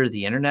of meter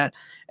the internet.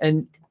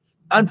 And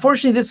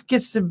unfortunately, this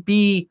gets to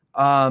be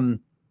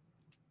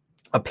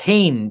a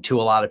pain to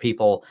a lot of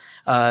people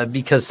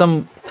because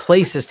some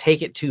places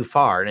take it too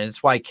far. And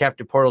it's why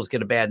Captive Portals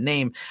get a bad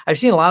name. I've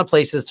seen a lot of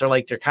places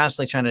they're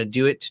constantly trying to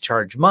do it to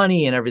charge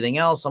money and everything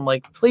else. I'm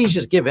like, please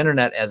just give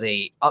internet as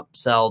a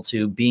upsell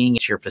to being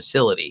at your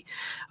facility.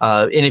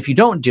 And if you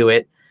don't do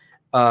it,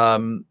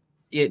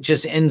 it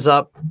just ends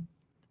up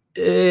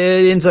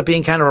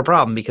being kind of a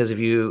problem, because if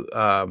you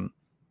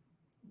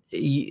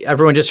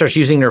everyone just starts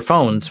using their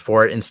phones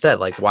for it instead.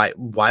 Like, why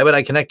would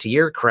I connect to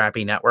your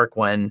crappy network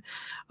when,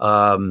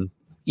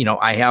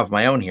 I have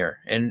my own here?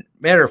 And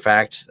matter of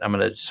fact, I'm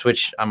going to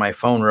switch on my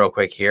phone real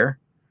quick here.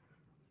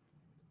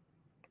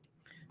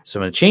 So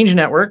I'm going to change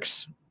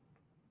networks.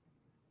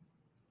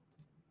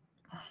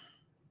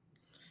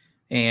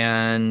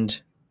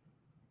 And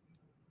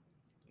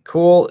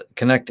cool,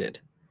 connected.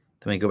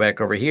 Let me go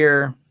back over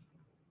here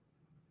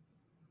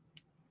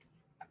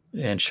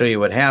and show you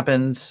what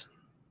happens.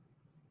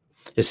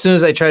 As soon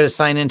as I try to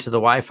sign into the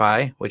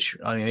Wi-Fi, which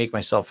let me make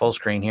myself full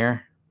screen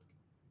here.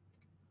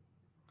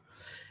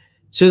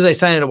 As soon as I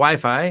sign into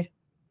Wi-Fi,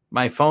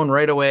 my phone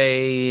right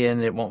away,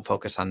 and it won't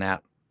focus on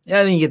that.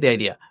 Yeah, I think you get the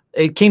idea.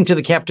 It came to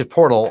the captive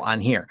portal on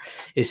here.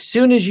 As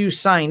soon as you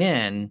sign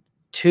in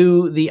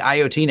to the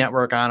IoT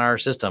network on our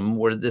system,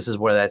 where this is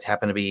where that's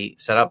happened to be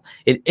set up,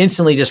 it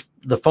instantly just,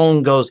 the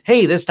phone goes,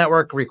 hey, this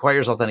network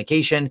requires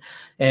authentication,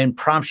 and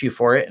prompts you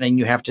for it. And then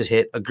you have to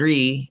hit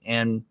agree,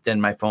 and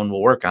then my phone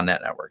will work on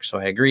that network. So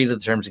I agree to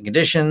the terms and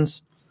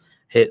conditions,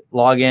 hit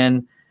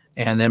login,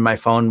 and then my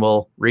phone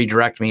will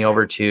redirect me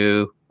over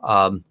to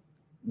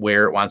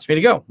where it wants me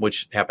to go,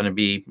 which happened to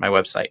be my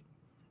website.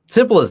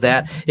 Simple as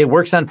that. It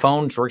works on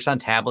phones, works on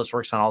tablets,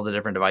 works on all the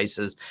different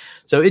devices.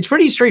 So it's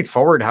pretty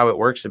straightforward how it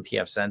works in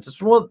pfSense. It's,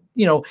 well,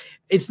 you know,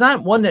 it's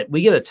not one that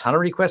we get a ton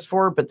of requests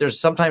for, but there's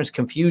sometimes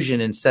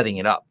confusion in setting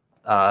it up.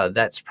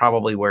 That's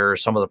probably where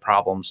some of the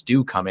problems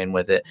do come in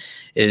with it,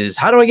 is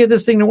how do I get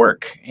this thing to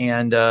work?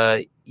 And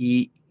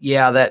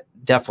yeah, that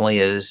definitely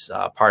is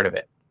part of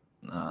it.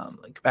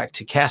 Like back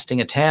to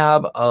casting a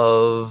tab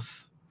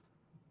of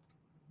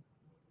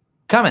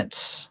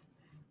comments.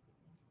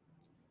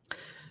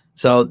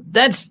 So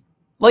that's,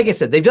 like I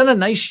said, they've done a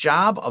nice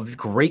job of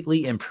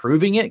greatly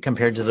improving it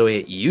compared to the way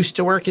it used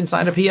to work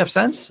inside of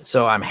pfSense.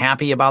 So I'm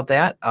happy about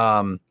that.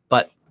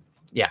 But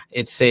yeah,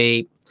 it's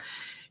a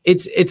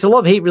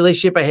love-hate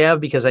relationship I have,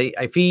 because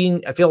I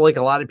feel like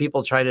a lot of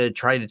people try to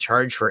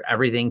charge for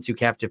everything through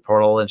Captive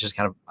Portal, and it's just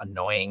kind of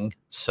annoying.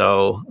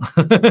 So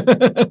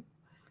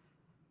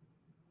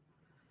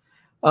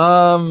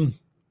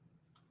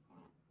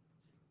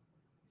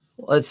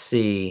let's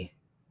see.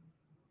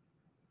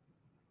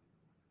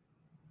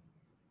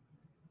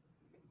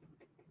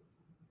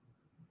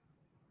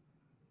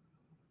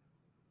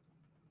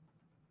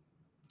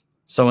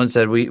 Someone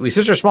said, we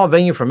switched our small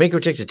venue from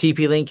MikroTik to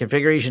TP-Link.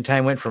 Configuration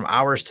time went from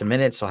hours to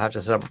minutes. So I'll have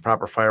to set up a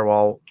proper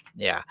firewall.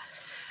 Yeah,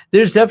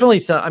 there's definitely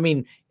some, I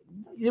mean,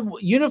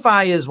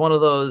 UniFi is one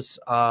of those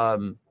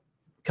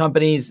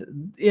companies,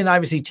 and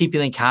obviously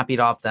TP-Link copied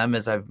off them,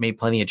 as I've made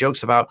plenty of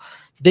jokes about.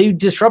 They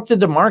disrupted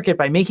the market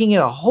by making it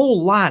a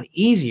whole lot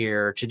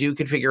easier to do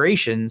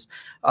configurations.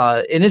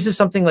 And this is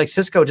something like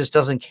Cisco just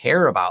doesn't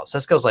care about.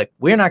 Cisco's like,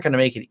 we're not going to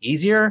make it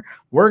easier.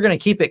 We're going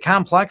to keep it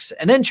complex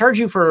and then charge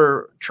you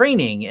for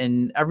training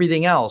and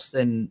everything else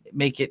and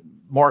make it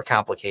more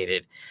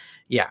complicated.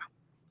 Yeah.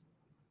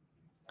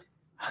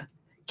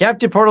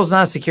 Captive Portal is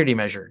not a security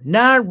measure.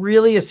 Not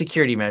really a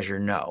security measure,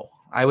 no.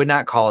 I would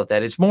not call it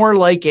that. It's more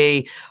like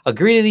a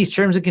agree to these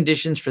terms and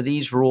conditions for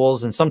these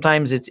rules. And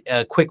sometimes it's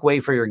a quick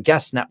way for your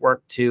guest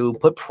network to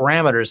put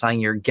parameters on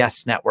your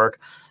guest network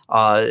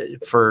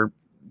for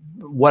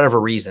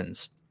whatever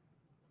reasons.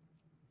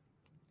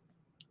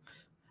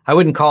 I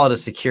wouldn't call it a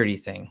security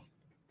thing.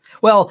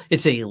 Well,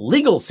 it's a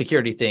legal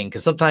security thing,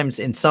 because sometimes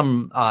in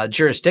some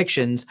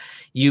jurisdictions,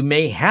 you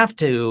may have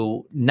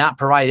to not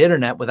provide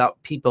internet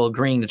without people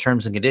agreeing to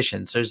terms and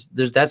conditions.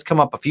 That's come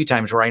up a few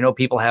times where I know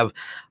people have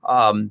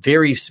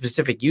very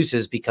specific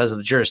uses because of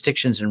the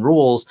jurisdictions and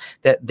rules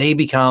that they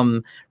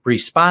become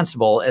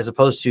responsible, as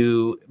opposed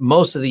to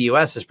most of the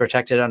U.S. is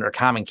protected under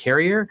common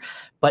carrier,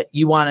 but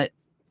you want it.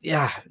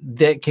 Yeah,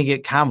 that can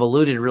get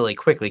convoluted really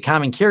quickly.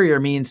 Common carrier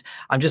means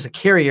I'm just a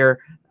carrier.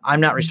 I'm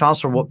not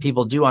responsible for what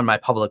people do on my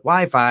public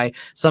Wi-Fi.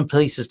 Some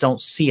places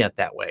don't see it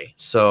that way.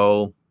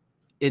 So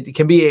it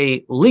can be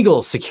a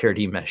legal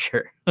security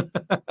measure.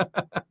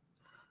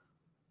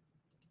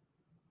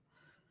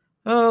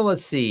 Oh,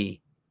 let's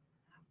see.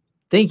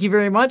 Thank you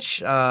very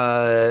much.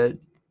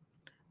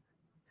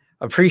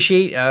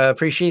 Appreciate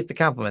the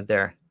compliment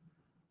there.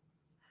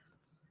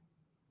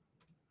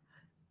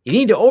 You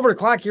need to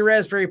overclock your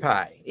Raspberry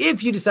Pi.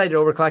 If you decide to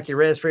overclock your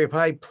Raspberry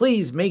Pi,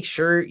 please make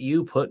sure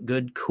you put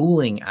good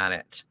cooling on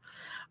it.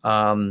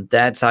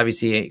 That's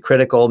obviously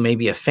critical,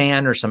 maybe a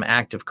fan or some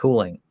active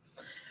cooling.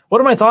 What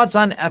are my thoughts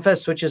on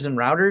FS switches and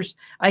routers?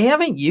 I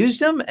haven't used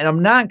them, and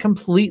I'm not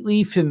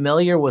completely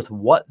familiar with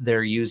what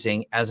they're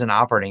using as an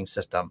operating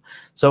system.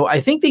 So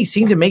I think they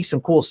seem to make some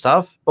cool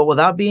stuff, but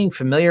without being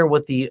familiar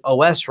with the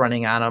OS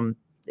running on them,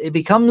 it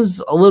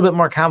becomes a little bit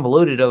more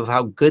convoluted of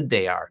how good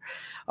they are.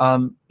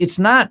 It's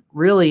not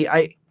really,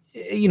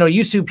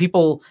 used to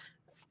people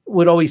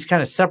would always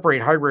kind of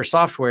separate hardware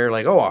software,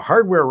 like, oh, a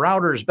hardware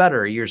router is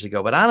better years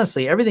ago. But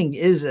honestly, everything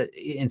is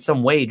in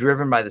some way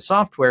driven by the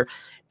software,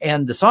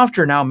 and the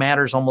software now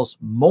matters almost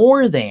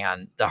more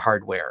than the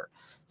hardware.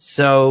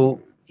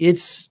 So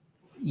it's,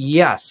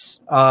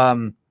 yes,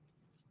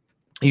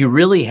 you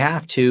really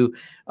have to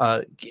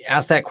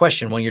ask that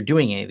question when you're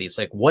doing any of these.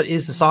 Like, what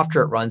is the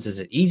software it runs? Is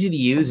it easy to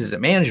use? Is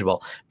it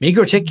manageable?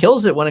 MikroTik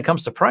kills it when it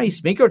comes to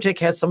price. MikroTik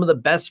has some of the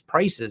best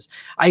prices.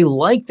 I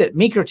like that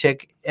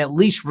MikroTik at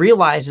least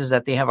realizes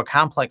that they have a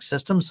complex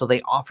system, so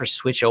they offer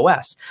Switch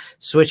OS.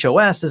 Switch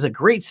OS is a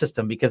great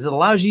system because it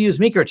allows you to use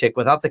MikroTik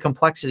without the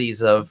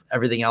complexities of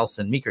everything else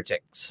in MikroTik.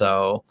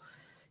 So,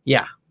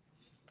 yeah.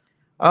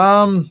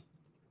 Any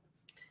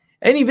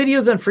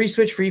videos on free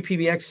switch, free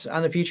PBX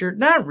on the future?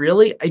 Not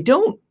really. I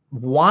don't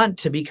want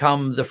to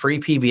become the free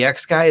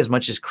PBX guy as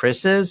much as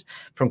Chris is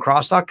from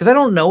Crosstalk because I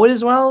don't know it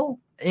as well.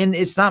 And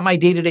it's not my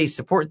day-to-day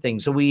support thing.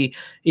 So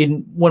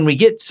when we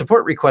get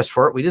support requests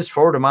for it, we just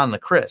forward them on to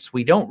Chris.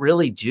 We don't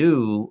really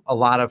do a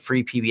lot of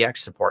free PBX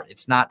support.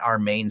 It's not our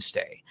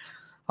mainstay.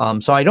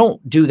 So I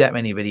don't do that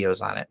many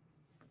videos on it.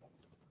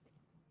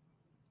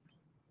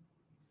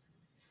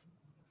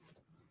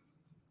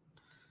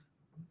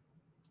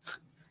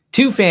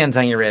 Two fans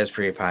on your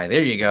Raspberry Pi.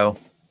 There you go.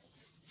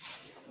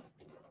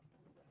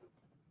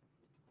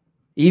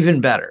 Even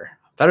better.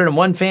 Better than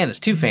one fan is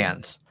two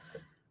fans.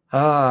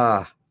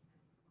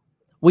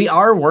 We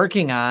are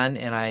working on,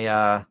 and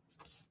I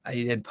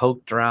had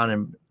poked around,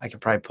 and I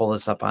could probably pull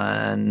this up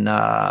on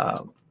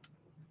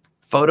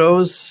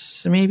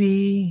photos,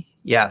 maybe.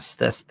 Yes,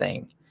 this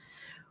thing.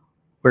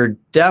 We're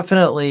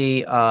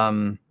definitely. Do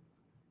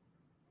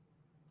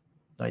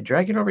I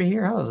drag it over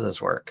here? How does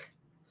this work?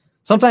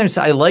 Sometimes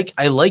I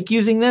like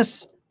using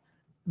this,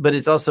 but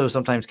it's also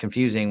sometimes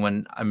confusing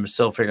when I'm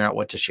still figuring out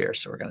what to share.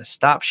 So we're going to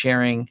stop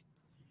sharing,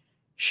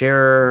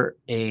 share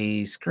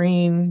a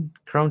screen,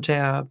 Chrome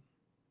tab.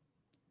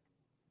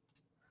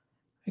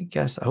 I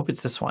guess I hope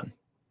it's this one.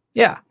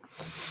 Yeah.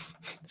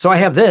 So I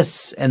have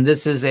this, and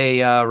this is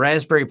a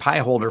Raspberry Pi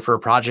holder for a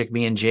project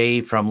me and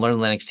Jay from Learn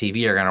Linux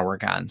TV are going to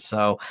work on.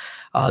 So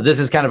this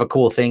is kind of a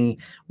cool thing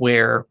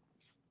where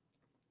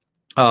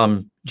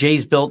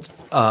Jay's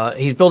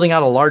he's building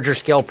out a larger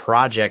scale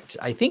project,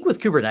 I think with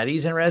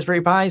Kubernetes and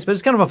Raspberry Pis, but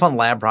it's kind of a fun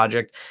lab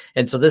project.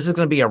 And so this is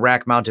going to be a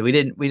rack mounted.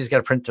 We just got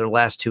to print the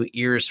last 2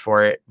 ears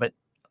for it. But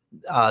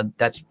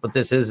that's what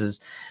this is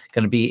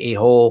going to be a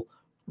whole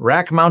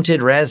rack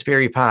mounted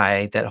Raspberry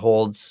Pi that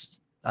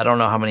holds, I don't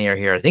know how many are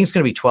here. I think it's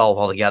going to be 12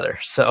 altogether.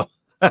 So,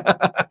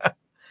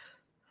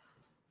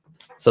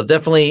 so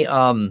definitely,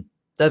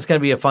 that's going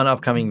to be a fun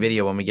upcoming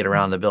video when we get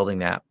around to building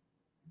that.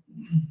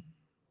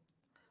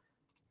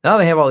 Now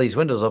that I have all these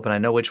windows open, I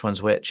know which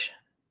one's which.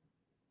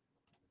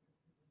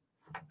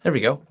 There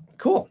we go.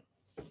 Cool.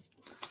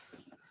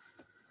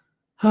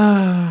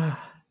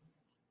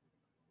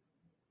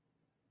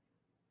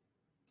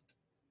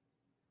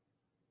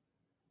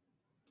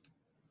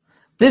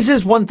 This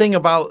is one thing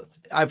about,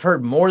 I've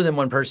heard more than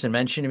one person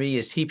mention to me,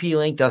 is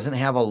TP-Link doesn't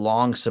have a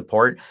long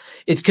support.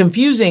 It's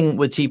confusing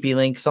with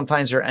TP-Link.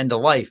 Sometimes they're end of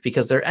life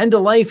because their end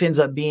of life ends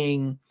up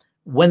being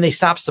when they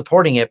stop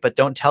supporting it, but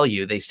don't tell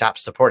you they stop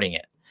supporting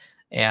it.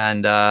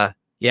 And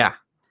yeah,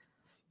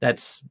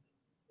 that's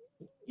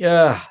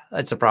a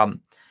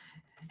problem.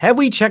 Have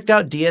we checked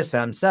out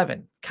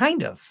DSM-7?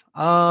 Kind of.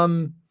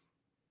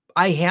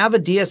 I have a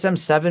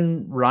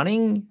DSM-7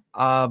 running,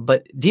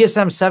 but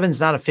DSM-7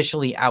 is not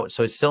officially out,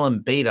 so it's still in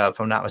beta,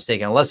 if I'm not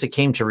mistaken, unless it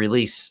came to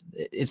release.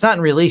 It's not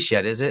in release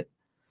yet, is it?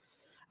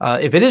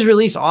 If it is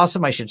released,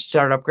 awesome. I should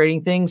start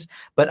upgrading things,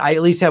 but I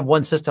at least have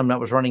one system that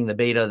was running the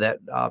beta that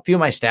a few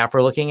of my staff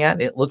were looking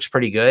at. It looks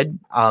pretty good.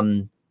 I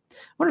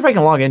wonder if I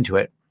can log into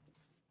it.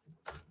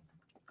 I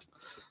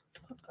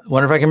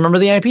wonder if I can remember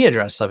the IP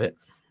address of it.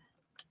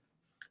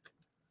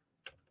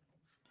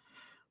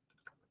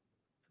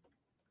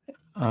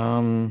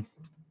 I'm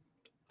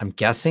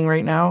guessing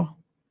right now.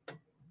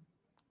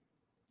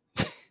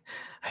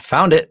 I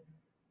found it.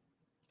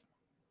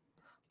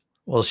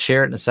 We'll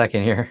share it in a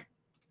second here.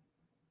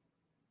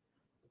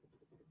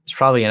 There's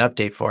probably an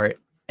update for it.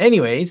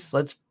 Anyways,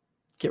 let's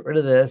get rid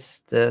of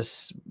this,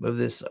 move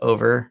this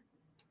over.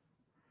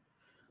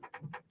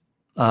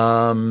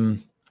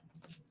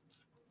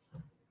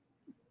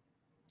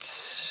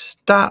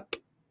 Stop.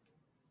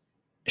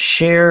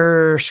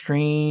 Share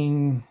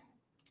screen.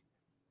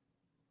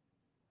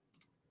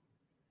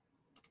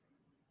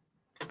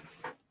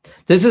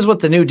 This is what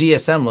the new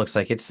DSM looks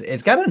like.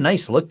 It's got a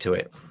nice look to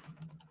it.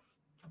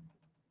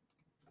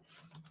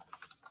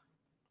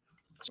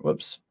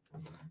 Whoops.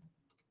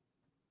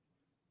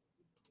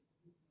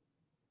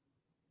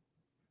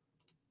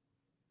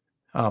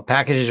 Oh,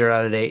 packages are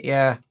out of date.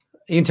 Yeah.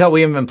 You can tell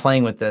we haven't been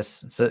playing with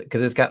this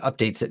because it's got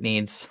updates it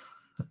needs.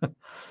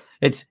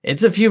 It's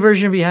a few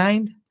versions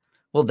behind.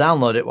 We'll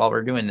download it while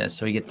we're doing this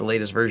so we get the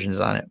latest versions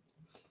on it.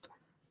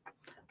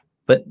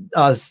 But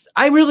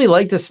I really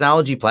like the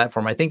Synology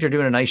platform. I think they're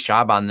doing a nice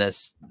job on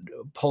this,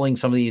 pulling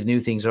some of these new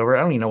things over.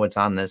 I don't even know what's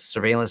on this.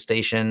 Surveillance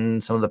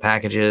station, some of the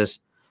packages.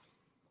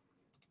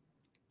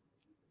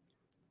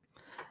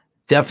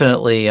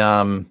 Definitely,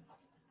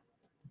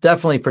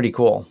 definitely pretty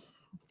cool.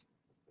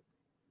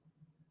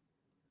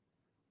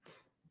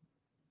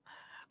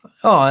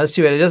 Oh, that's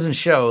too bad. It doesn't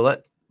show.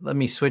 Let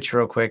me switch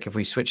real quick. If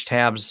we switch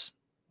tabs.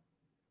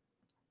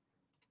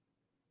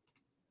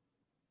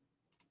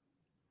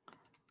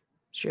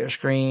 Share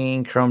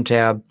screen, Chrome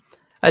tab.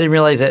 I didn't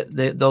realize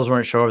that those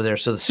weren't show over there.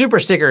 So the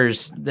super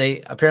stickers, they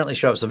apparently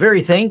show up. So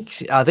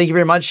thank you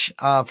very much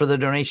for the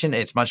donation.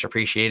 It's much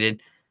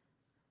appreciated.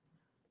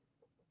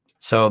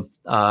 So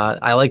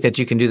I like that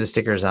you can do the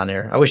stickers on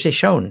there. I wish they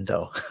shown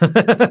though.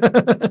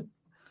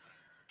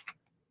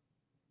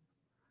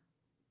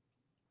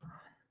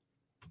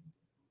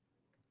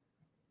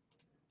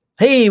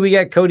 Hey, we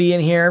got Cody in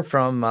here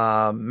from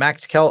Mac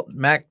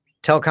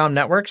Telecom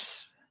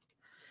Networks.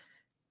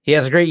 He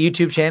has a great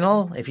YouTube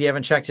channel. If you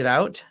haven't checked it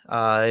out,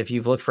 if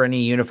you've looked for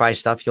any UniFi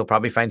stuff, you'll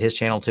probably find his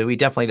channel too. He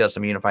definitely does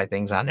some UniFi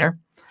things on there.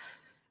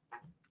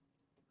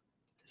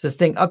 Is this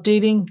thing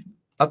updating?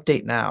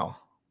 Update now.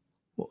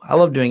 I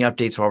love doing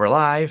updates while we're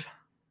live.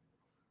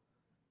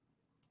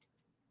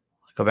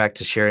 Go back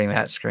to sharing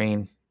that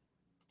screen.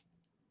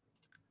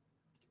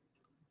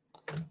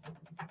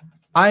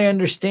 I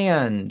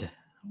understand.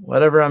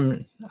 Whatever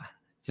I'm...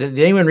 Did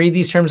anyone read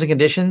these terms and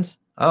conditions?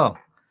 Oh,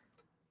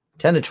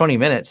 10 to 20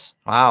 minutes.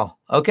 Wow.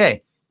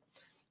 Okay.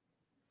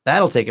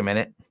 That'll take a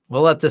minute.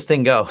 We'll let this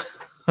thing go.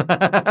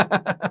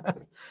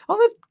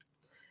 Oh,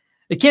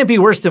 it can't be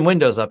worse than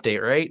Windows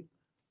Update, right?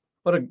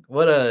 What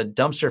a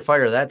dumpster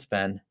fire that's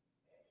been.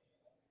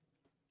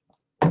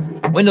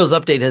 Windows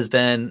Update has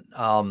been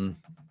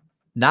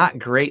not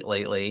great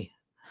lately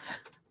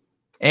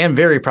and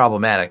very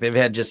problematic. They've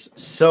had just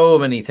so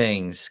many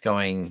things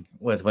going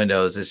with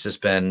Windows. It's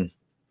been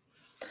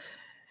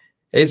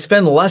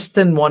less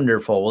than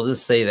wonderful. We'll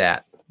just say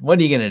that. What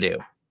are you going to do?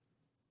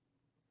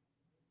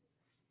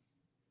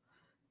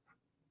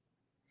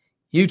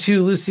 You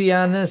too, Lucy,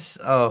 on this?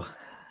 Oh,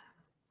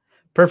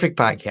 perfect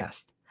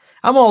podcast.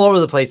 I'm all over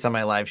the place on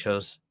my live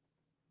shows.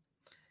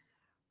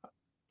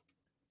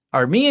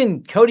 Are me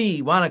and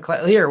Cody want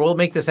to... Here, we'll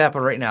make this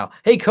happen right now.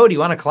 Hey, Cody,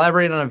 want to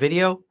collaborate on a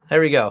video?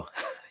 There we go.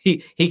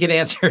 He can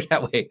answer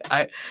that way.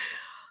 I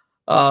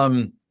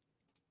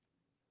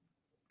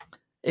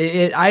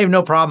have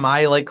no problem.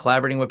 I like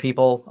collaborating with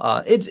people.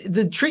 It's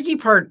the tricky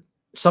part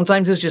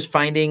sometimes is just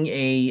finding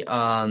a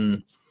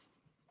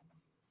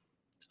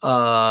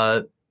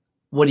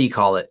what do you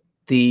call it?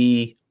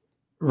 The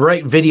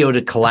right video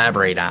to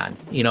collaborate on.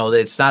 You know,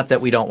 it's not that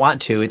we don't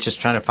want to, it's just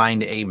trying to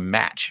find a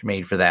match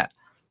made for that.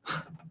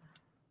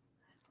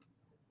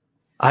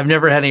 I've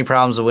never had any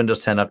problems with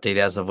Windows 10 update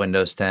as of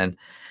Windows 10.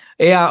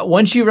 Yeah,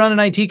 once you run an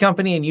IT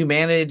company and you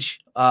manage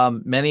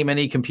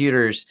many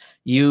computers,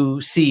 you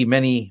see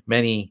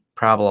many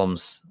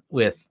problems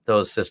with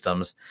those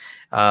systems.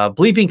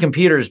 Bleeping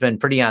Computer has been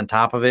pretty on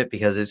top of it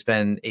because it's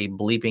been a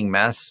bleeping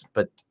mess.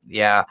 But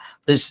yeah,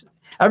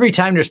 every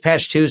time there's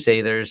Patch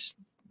Tuesday, there's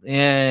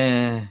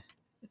what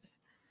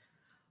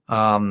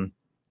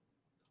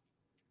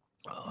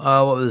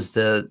was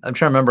I'm trying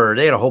to remember.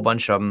 They had a whole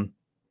bunch of them.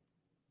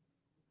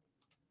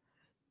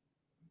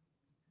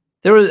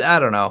 There was, I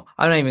don't know.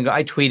 I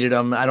tweeted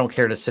them. I don't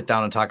care to sit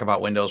down and talk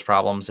about Windows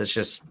problems. It's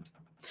just,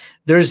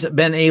 there's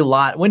been a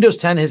lot. Windows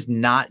 10 has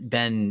not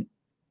been,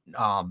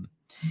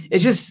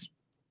 it's just,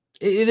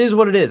 it is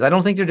what it is. I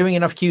don't think they're doing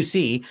enough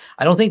QC.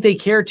 I don't think they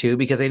care to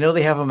because they know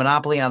they have a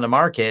monopoly on the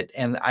market.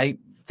 And I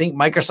think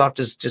Microsoft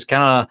is just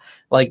kind of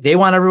like, they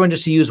want everyone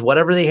just to use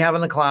whatever they have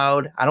in the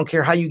cloud. I don't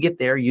care how you get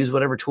there. Use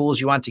whatever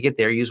tools you want to get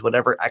there. Use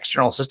whatever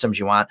external systems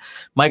you want.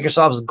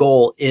 Microsoft's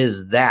goal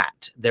is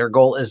that. Their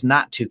goal is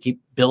not to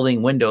keep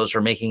building Windows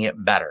or making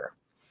it better.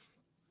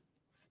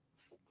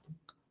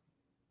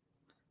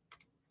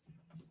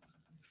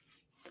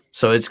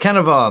 So it's kind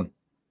of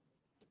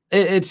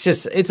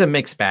it's a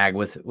mixed bag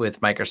with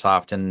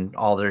Microsoft and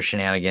all their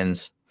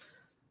shenanigans.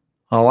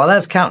 Well, while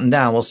that's counting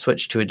down, we'll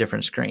switch to a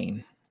different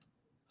screen.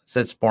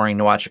 It's boring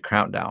to watch a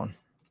countdown.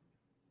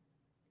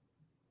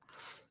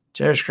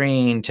 Share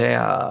screen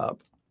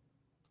tab.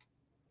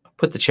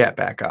 Put the chat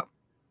back up.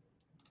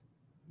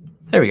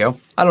 There we go.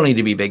 I don't need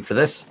to be big for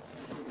this.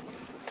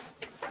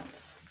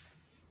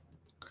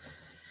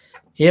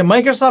 Yeah,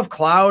 Microsoft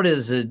Cloud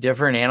is a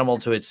different animal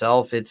to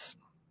itself. It's,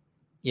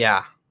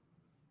 yeah.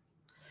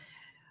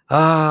 What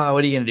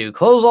are you going to do?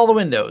 Close all the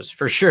windows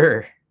for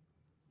sure.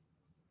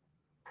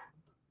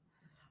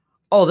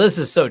 Oh, this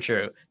is so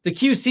true. The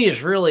QC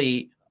is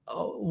really...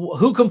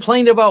 who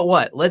complained about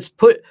what? Let's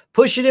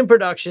push it in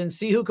production,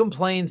 see who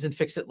complains and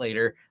fix it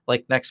later,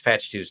 like next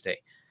Patch Tuesday.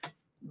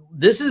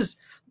 This is,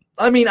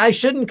 I mean, I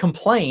shouldn't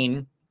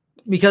complain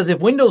because if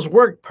Windows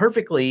worked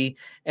perfectly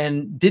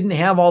and didn't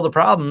have all the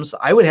problems,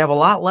 I would have a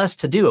lot less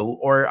to do,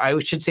 or I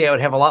should say I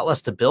would have a lot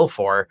less to bill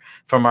for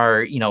from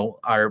our,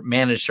 our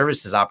managed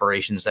services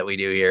operations that we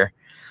do here.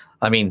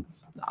 I mean,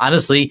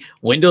 honestly,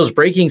 Windows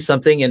breaking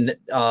something and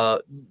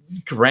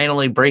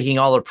randomly breaking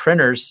all the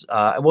printers.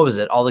 What was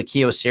it? All the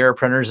Kyocera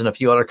printers and a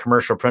few other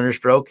commercial printers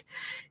broke.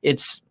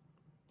 It's,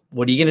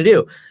 what are you going to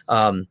do?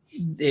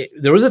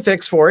 There was a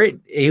fix for it.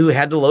 You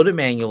had to load it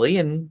manually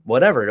and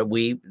whatever. Or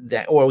we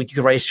could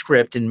write a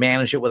script and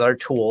manage it with our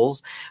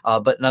tools.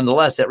 But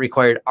nonetheless, that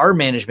required our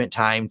management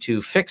time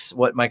to fix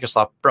what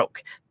Microsoft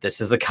broke.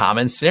 This is a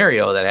common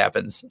scenario that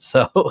happens.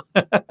 So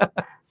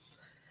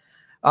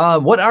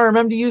what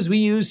RMM to use? We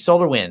use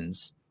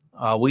SolarWinds.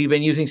 We've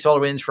been using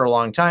SolarWinds for a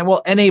long time.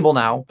 Well, Enable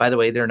now, by the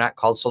way, they're not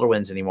called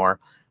SolarWinds anymore.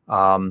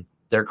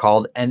 They're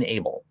called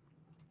Enable.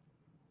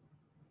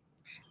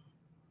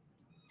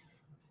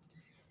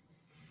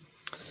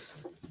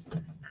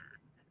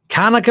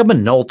 Konica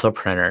Minolta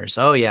printers.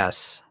 Oh,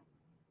 yes.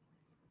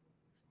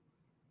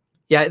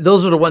 Yeah,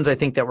 those are the ones I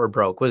think that were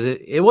broke. Was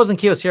it? It wasn't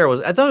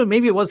Kyocera. I thought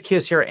maybe it was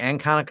Kyocera and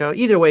Conoco.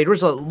 Either way, there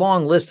was a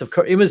long list of.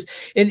 It was.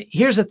 And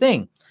here's the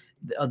thing: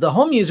 the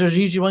home users are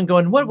usually one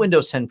going, "What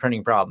Windows 10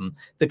 printing problem?"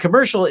 The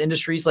commercial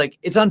industry is like,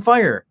 "It's on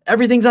fire.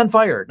 Everything's on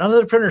fire. None of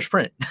the printers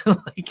print."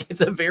 Like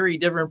it's a very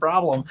different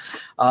problem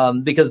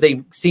because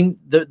they seem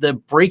the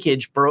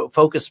breakage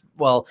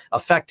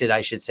affected.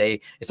 I should say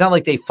it's not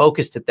like they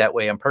focused it that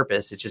way on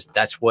purpose. It's just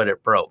that's what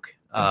it broke.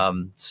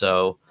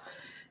 So,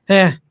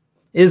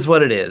 is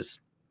what it is.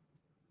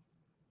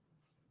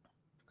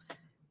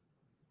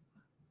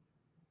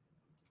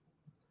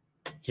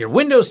 Your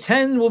Windows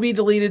 10 will be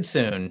deleted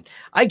soon.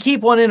 I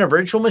keep one in a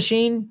virtual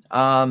machine.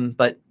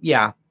 But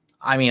yeah,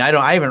 I mean,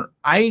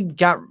 I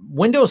got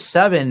Windows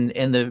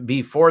 7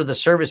 before the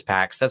service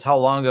packs. That's how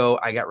long ago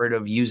I got rid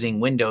of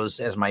using Windows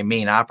as my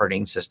main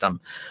operating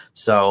system.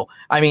 So,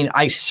 I mean,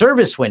 I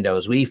service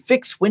Windows. We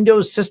fix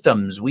Windows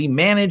systems. We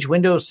manage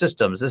Windows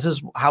systems. This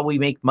is how we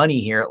make money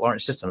here at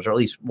Lawrence Systems, or at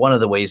least one of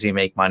the ways we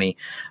make money.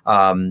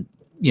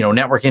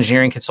 Network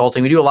engineering,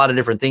 consulting. We do a lot of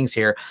different things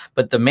here,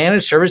 but the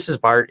managed services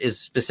part is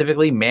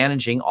specifically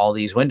managing all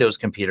these Windows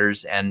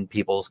computers and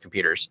people's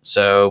computers.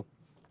 So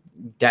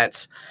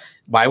that's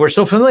why we're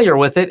so familiar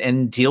with it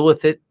and deal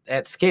with it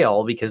at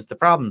scale, because the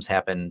problems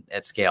happen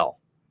at scale.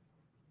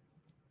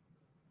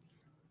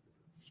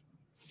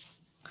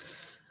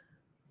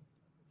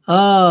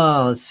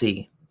 Let's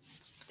see.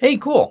 Hey,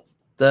 cool.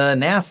 The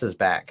NAS is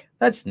back.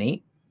 That's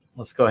neat.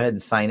 Let's go ahead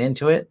and sign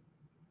into it.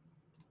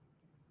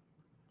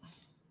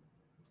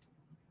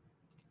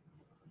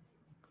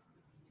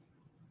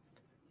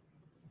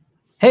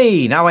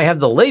 Hey, now I have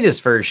the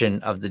latest version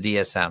of the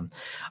DSM.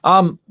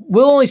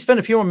 We'll only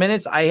spend a few more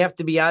minutes. I have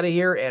to be out of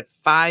here at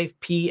 5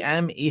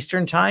 p.m.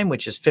 Eastern time,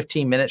 which is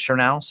 15 minutes from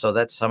now. So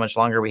that's how much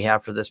longer we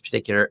have for this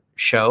particular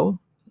show.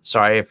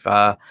 Sorry if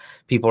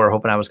people are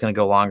hoping I was going to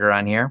go longer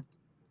on here.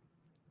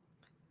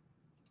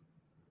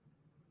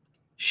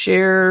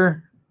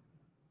 Share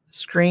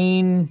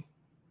screen,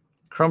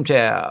 Chrome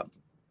tab.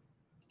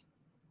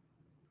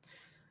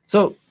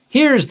 So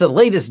here's the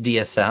latest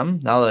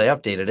DSM, now that I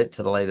updated it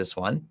to the latest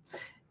one.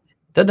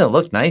 Doesn't it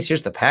look nice?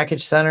 Here's the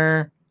package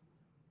center.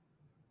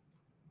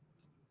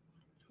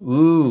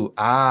 Ooh,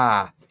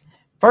 as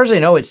far as I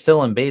know, it's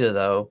still in beta,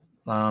 though.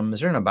 Is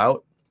there an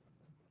about?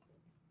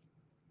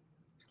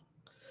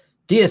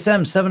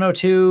 DSM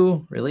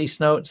 702, release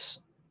notes.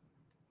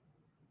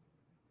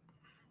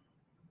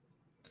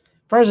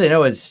 As far as I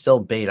know, it's still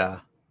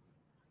beta.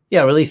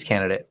 Yeah, release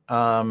candidate.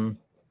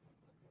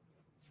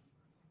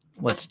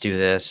 Let's do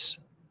this.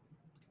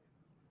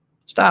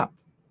 Stop.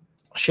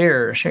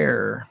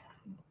 Share.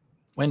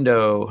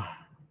 Window.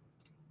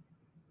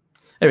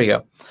 There we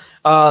go.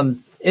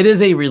 It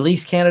is a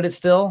release candidate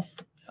still,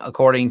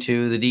 according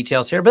to the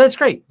details here, but that's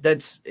great.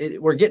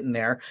 We're getting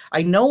there.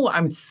 I know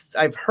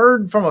I've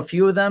heard from a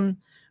few of them.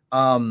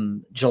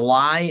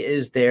 July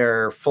is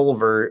their full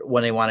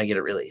when they want to get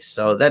it released.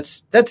 So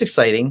that's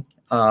exciting.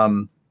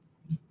 We're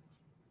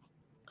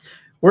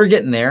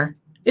getting there.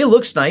 It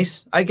looks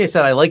nice. Like I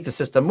said, I like the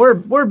system.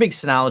 We're big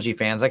Synology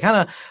fans.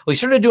 We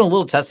started doing a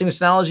little testing with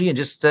Synology and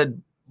just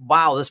said,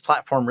 wow, this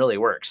platform really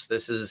works.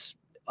 This is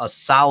a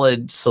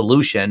solid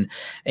solution.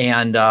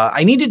 And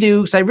I need to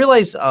do, because I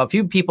realized a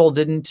few people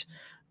didn't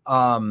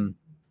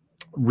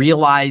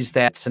realize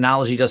that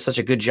Synology does such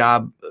a good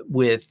job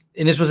with,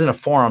 and this was in a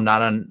forum,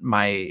 not on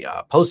my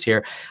post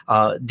here,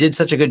 did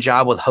such a good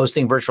job with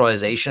hosting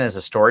virtualization as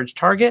a storage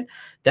target.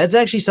 That's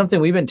actually something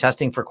we've been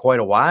testing for quite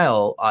a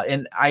while.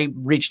 And I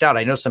reached out.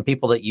 I know some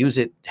people that use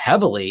it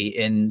heavily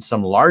in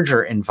some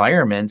larger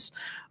environments.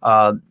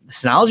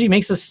 Synology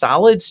makes a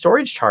solid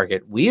storage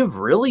target. We have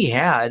really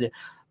had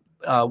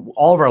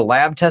all of our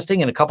lab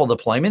testing and a couple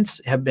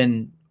deployments have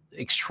been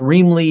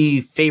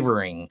extremely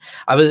favoring.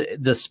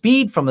 The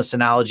speed from the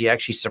Synology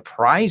actually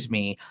surprised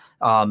me.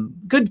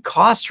 Good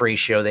cost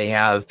ratio they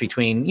have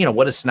between,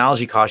 what does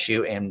Synology cost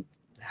you and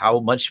how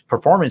much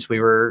performance we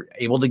were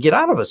able to get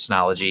out of a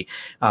Synology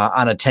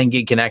on a 10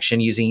 gig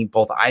connection using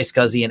both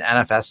iSCSI and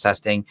NFS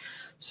testing.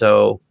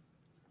 So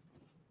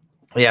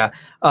yeah,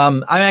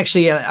 I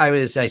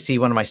see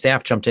one of my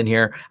staff jumped in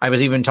here. I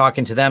was even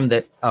talking to them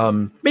that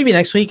maybe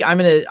next week I've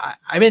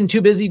been too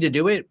busy to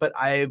do it, but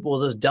I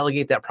will just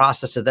delegate that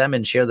process to them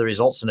and share the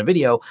results in a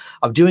video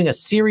of doing a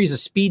series of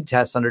speed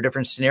tests under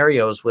different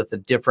scenarios with the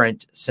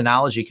different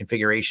Synology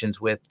configurations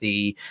with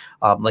the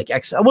we'll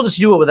just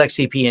do it with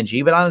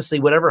XCP-ng, but honestly,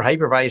 whatever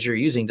hypervisor you're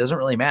using doesn't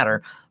really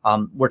matter.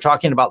 We're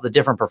talking about the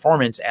different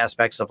performance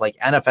aspects of like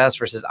NFS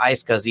versus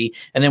iSCSI,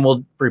 and then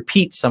we'll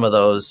repeat some of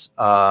those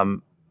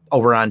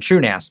over on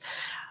TrueNAS.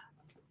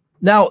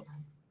 Now,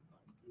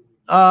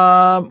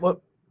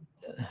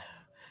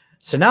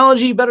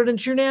 Synology better than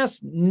TrueNAS?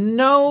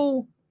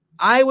 No,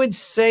 I would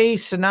say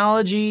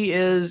Synology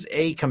is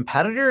a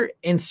competitor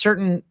in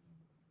certain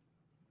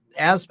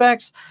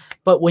aspects,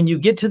 but when you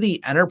get to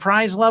the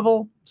enterprise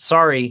level,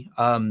 sorry,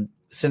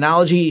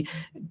 Synology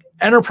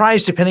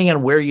enterprise, depending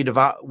on where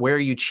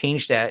you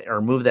change that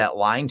or move that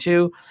line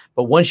to,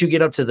 but once you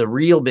get up to the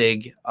real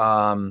big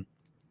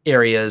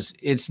areas,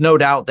 it's no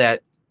doubt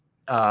that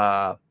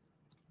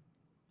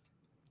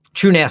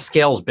TrueNAS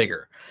scales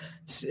bigger.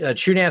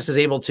 TrueNAS is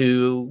able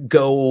to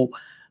go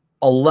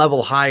a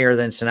level higher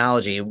than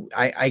Synology.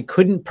 I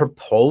couldn't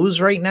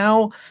propose right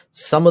now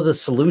some of the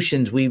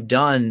solutions we've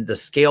done, the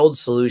scaled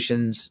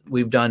solutions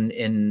we've done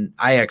in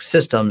IX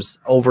systems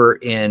over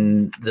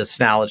in the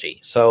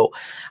Synology. So,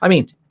 I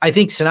mean, I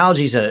think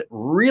Synology is a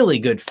really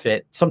good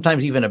fit,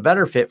 sometimes even a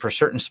better fit for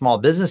certain small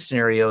business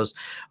scenarios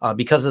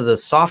because of the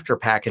software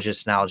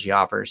packages Synology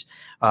offers.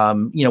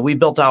 You know, we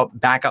built out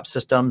backup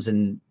systems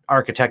and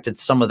architected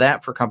some of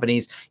that for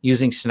companies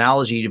using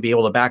Synology to be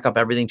able to back up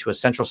everything to a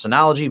central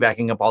Synology,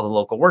 backing up all the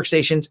local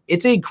workstations.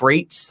 It's a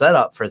great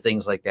setup for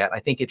things like that. I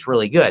think it's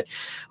really good.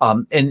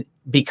 And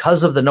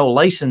because of the no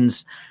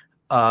license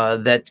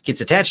that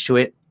gets attached to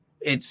it,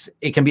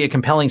 it can be a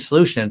compelling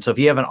solution. So if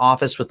you have an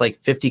office with like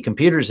 50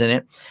 computers in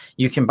it,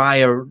 you can buy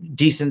a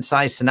decent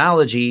sized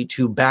Synology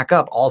to back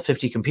up all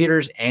 50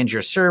 computers and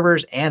your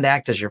servers and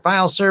act as your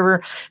file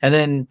server, and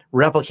then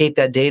replicate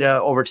that data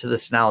over to the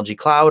Synology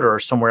cloud or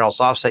somewhere else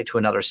offsite to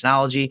another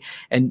Synology.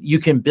 And you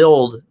can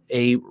build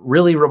a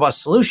really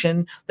robust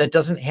solution that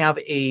doesn't have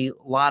a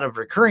lot of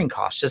recurring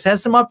costs, just has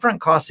some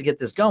upfront costs to get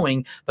this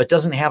going, but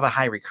doesn't have a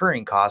high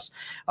recurring cost.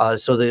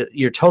 So that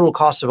your total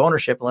cost of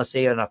ownership, let's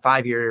say on a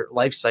 5-year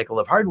life cycle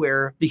of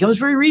hardware, becomes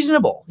very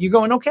reasonable. You're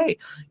going, okay,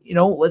 you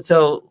know, let's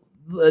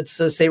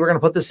say we're going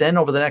to put this in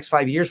over the next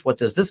 5 years. What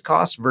does this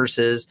cost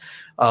versus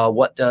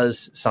what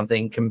does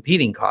something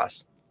competing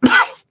cost?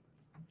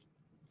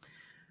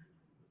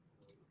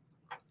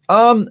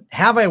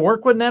 Have I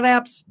worked with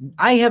NetApps?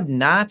 I have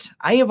not.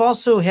 I have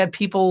also had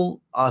people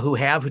who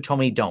told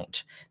me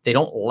don't. They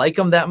don't like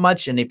them that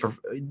much, and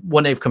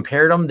when they've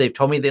compared them, they've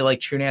told me they like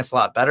TrueNAS a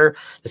lot better.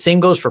 The same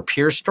goes for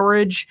Pure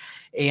Storage.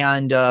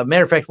 And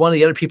matter of fact, one of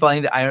the other people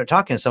I'm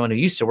talking to someone who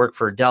used to work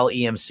for Dell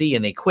EMC,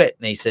 and they quit.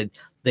 And they said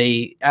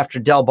after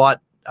Dell bought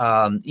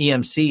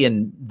EMC,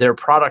 and their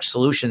product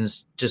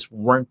solutions just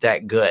weren't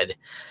that good.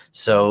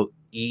 So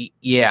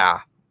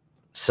yeah,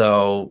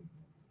 so.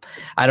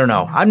 I don't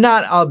know. I'm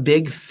not a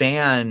big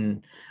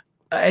fan.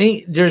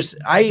 I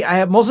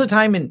have most of the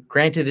time, and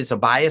granted, it's a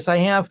bias I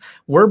have.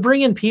 We're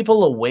bringing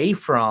people away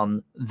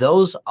from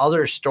those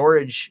other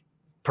storage,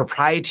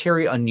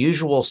 proprietary,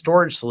 unusual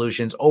storage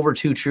solutions over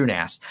to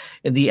TrueNAS.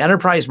 And the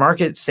enterprise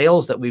market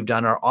sales that we've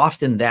done are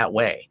often that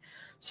way.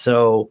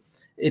 So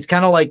it's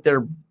kind of like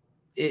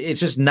it's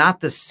just not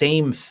the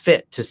same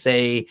fit to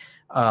say,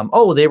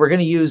 oh, they were going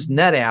to use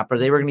NetApp or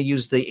they were going to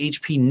use the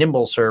HP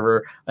Nimble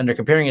server, and they're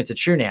comparing it to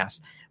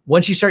TrueNAS.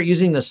 Once you start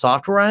using the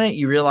software on it,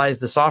 you realize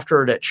the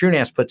software that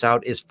TrueNAS puts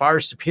out is far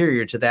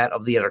superior to that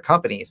of the other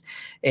companies.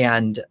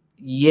 And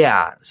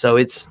yeah, so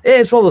it's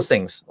one of those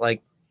things.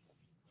 Like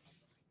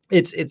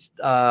I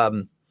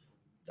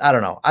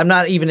don't know. I'm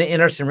not even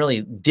interested in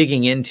really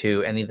digging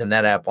into any of the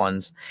NetApp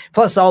ones.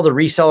 Plus all the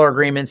reseller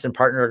agreements and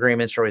partner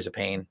agreements are always a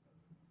pain.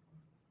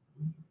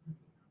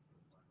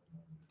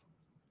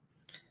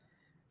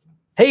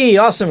 Hey,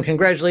 awesome.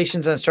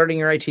 Congratulations on starting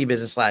your IT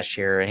business last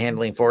year and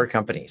handling 4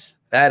 companies.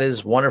 That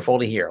is wonderful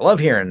to hear. Love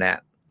hearing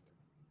that.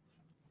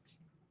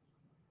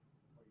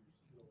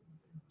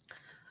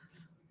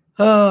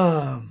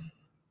 What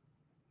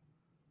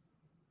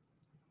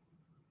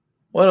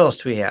else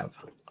do we have?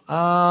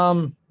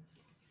 Have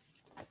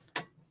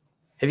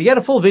you got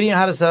a full video on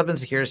how to set up and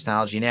secure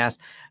Synology NAS?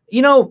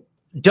 You know,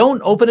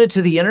 don't open it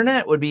to the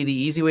internet would be the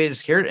easy way to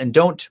secure it, and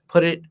don't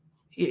put it,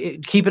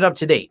 keep it up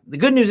to date. The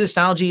good news is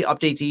Synology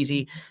updates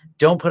easy.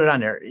 Don't put it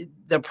on there.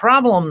 The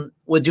problem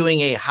with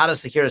doing a how to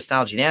secure a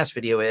Synology NAS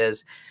video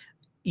is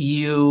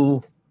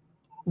people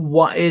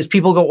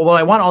go, well,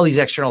 I want all these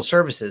external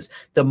services.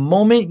 The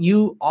moment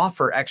you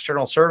offer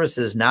external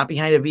services, not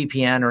behind a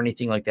VPN or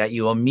anything like that,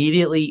 you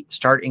immediately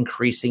start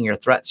increasing your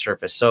threat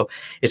surface. So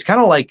it's kind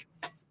of like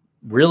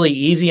really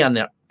easy on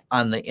the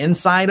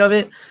inside of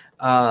it.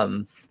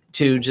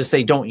 To just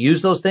say, don't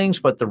use those things.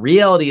 But the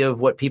reality of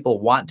what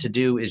people want to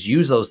do is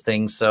use those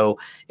things. So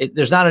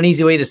there's not an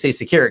easy way to say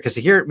secure it, because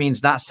secure it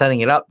means not setting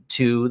it up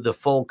to the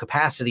full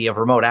capacity of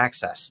remote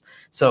access.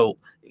 So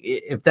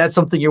if that's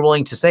something you're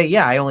willing to say,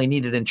 yeah, I only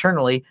need it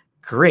internally,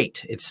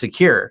 great, it's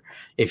secure.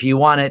 If you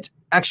want it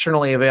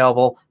externally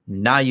available,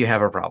 now you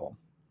have a problem.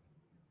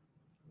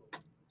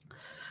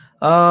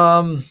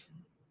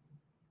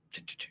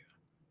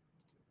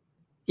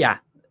 Yeah.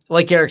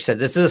 Like Eric said,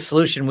 this is a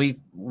solution.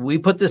 We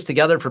put this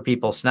together for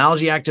people.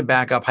 Synology Active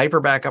Backup, Hyper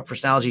Backup for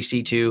Synology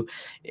C2.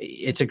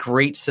 It's a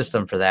great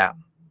system for that.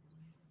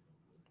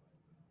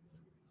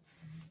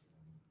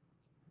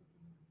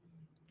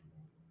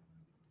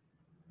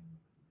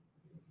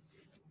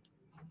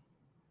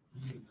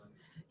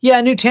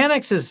 Yeah,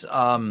 Nutanix is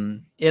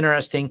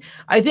interesting.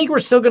 I think we're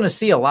still going to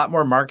see a lot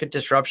more market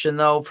disruption,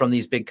 though, from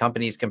these big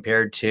companies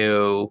compared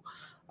to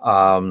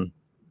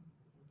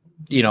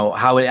you know,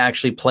 how it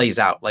actually plays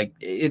out. Like,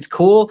 it's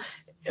cool,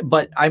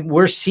 but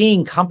we're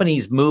seeing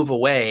companies move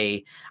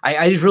away.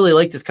 I just really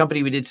like this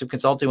company we did some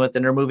consulting with,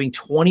 and they're moving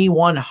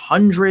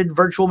 2,100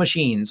 virtual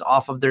machines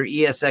off of their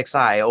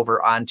ESXi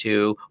over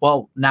onto,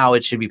 well, now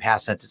it should be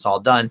past since it's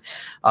all done.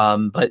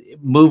 But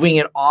moving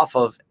it off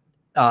of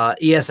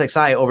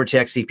ESXi over to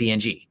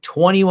XCP-NG,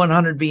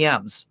 2100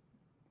 VMs.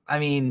 I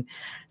mean,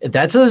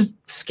 that's a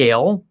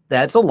scale,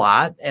 that's a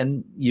lot,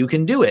 and you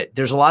can do it.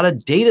 There's a lot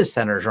of data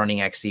centers running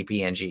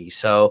XCP-NG.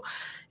 So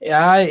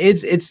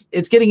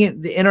it's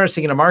getting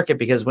interesting in the market,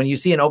 because when you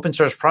see an open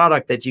source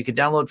product that you could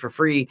download for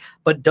free,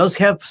 but does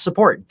have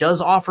support,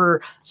 does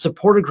offer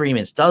support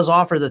agreements, does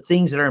offer the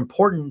things that are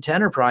important to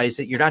enterprise,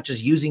 that you're not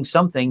just using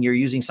something, you're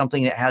using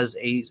something that has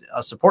a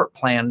support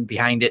plan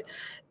behind it,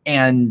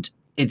 and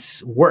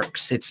it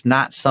works. It's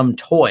not some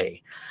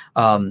toy.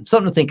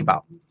 Something to think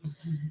about.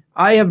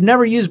 I have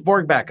never used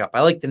Borg Backup.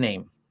 I like the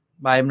name,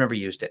 but I've never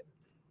used it.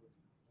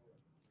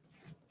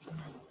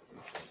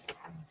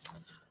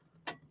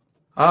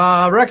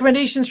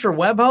 Recommendations for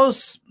web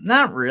hosts?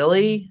 Not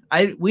really.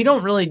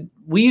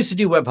 We used to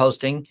do web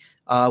hosting.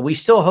 We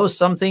still host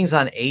some things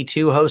on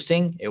A2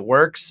 hosting. It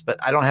works,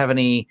 but I don't have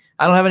any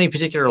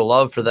particular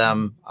love for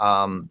them.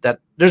 That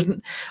there's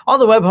all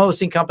the web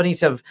hosting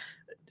companies have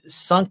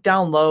sunk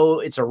down low.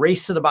 It's a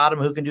race to the bottom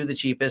who can do the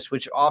cheapest,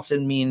 which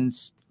often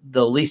means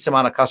the least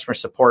amount of customer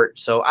support.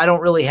 So I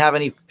don't really have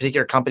any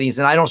particular companies,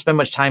 and I don't spend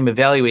much time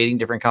evaluating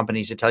different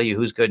companies to tell you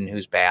who's good and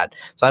who's bad.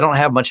 So I don't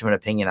have much of an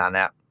opinion on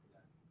that.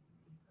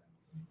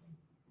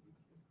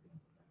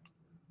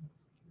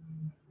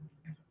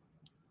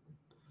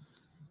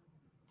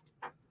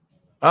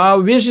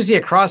 We'd be interested to see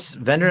a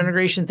cross-vendor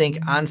integration. Think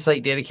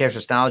on-site data capture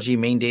technology,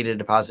 main data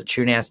deposit,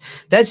 TrueNAS.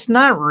 That's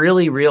not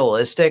really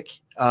realistic.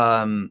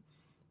 It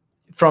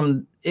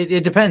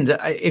depends.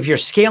 If you're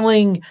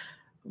scaling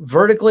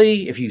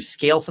vertically, if you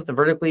scale something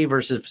vertically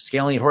versus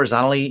scaling it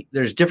horizontally,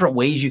 there's different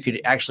ways you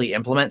could actually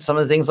implement some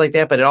of the things like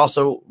that, but it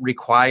also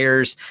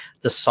requires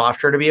the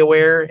software to be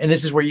aware. And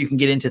this is where you can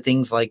get into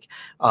things like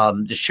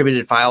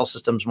distributed file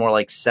systems, more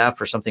like Ceph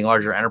or something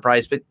larger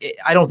enterprise. But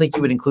I don't think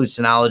you would include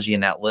Synology in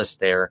that list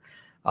there.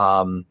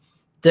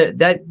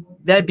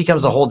 That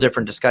becomes a whole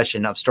different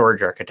discussion of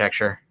storage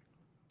architecture.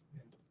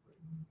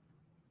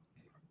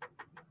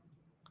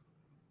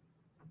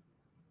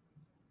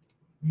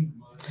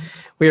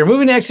 We are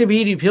moving to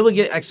XCP. Do people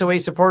get XOA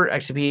support,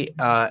 XCP,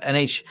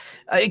 NH?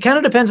 It kind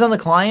of depends on the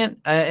client,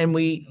 and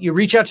you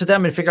reach out to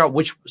them and figure out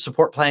which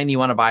support plan you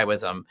want to buy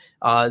with them.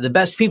 The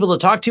best people to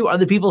talk to are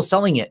the people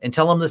selling it, and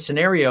tell them the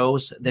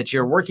scenarios that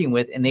you're working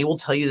with, and they will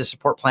tell you the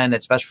support plan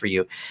that's best for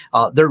you.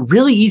 They're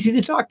really easy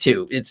to talk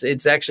to.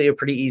 It's actually a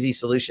pretty easy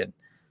solution.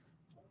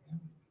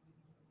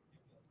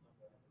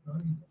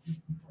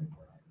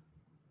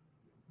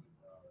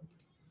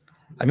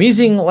 I'm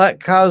using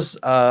Let's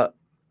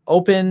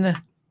open.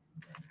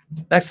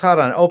 Nextcloud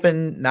on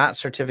open, not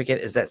certificate.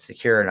 Is that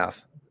secure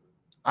enough?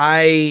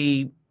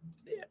 Anytime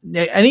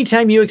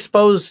you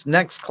expose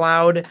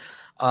Nextcloud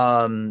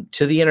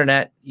to the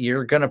internet,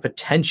 you're going to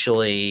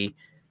potentially,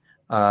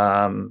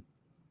 you're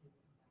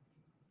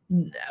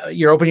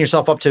opening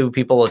yourself up to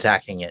people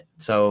attacking it.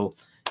 So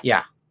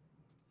yeah.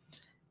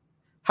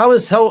 How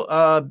is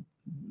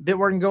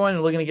Bitwarden going?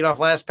 Looking to get off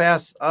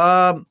LastPass?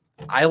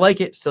 I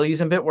like it. Still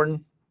using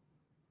Bitwarden.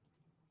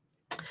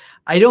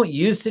 I don't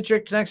use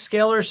Citrix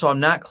NetScaler, so I'm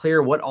not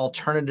clear what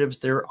alternatives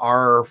there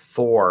are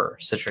for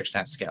Citrix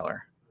NetScaler.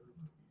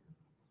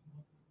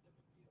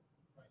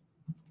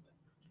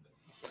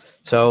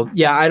 So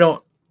yeah,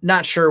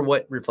 not sure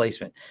what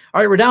replacement.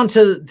 All right, we're down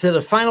to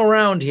the final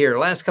round here.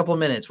 Last couple of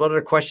minutes. What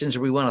other questions do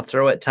we want to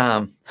throw at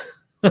Tom?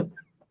 I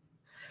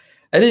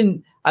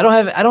don't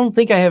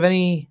think I have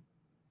any.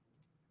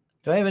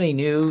 Do I have any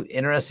new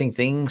interesting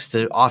things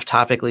to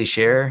off-topically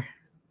share?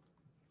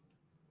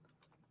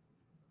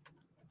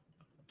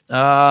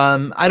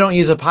 I don't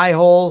use a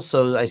Pi-hole,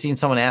 so I seen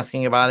someone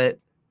asking about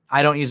it.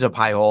 I don't use a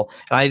Pi-hole,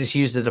 and I just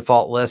use the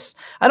default list.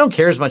 I don't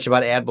care as much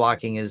about ad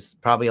blocking as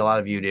probably a lot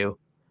of you do.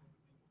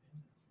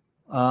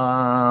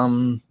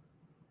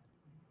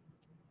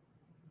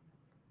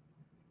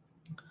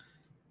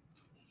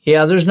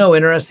 Yeah, there's no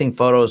interesting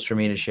photos for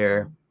me to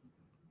share.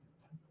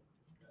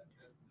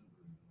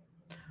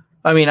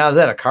 I mean, I was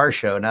at a car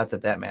show, not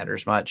that that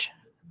matters much.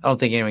 I don't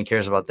think anyone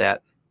cares about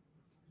that.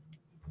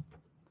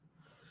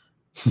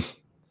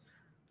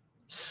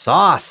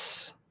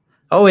 Sauce.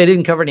 Oh, it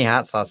didn't cover any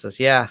hot sauces.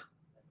 Yeah.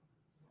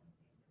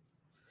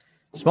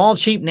 Small,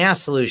 cheap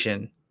NAS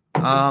solution.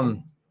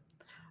 Synology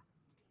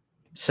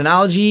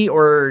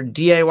or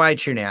DIY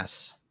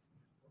TrueNAS?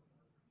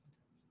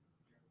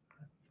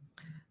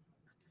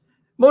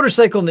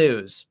 Motorcycle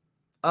news.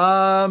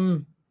 I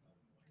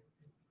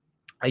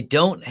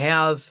don't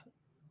have.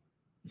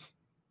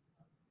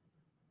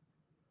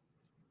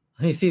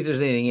 Let me see if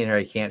there's anything in here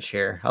I can't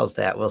share. How's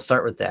that? We'll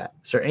start with that.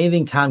 Is there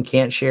anything Tom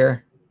can't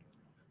share?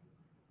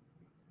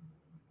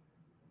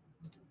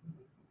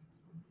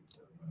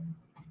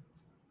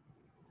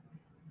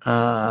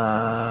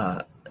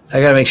 I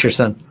gotta make sure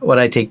what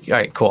I take. All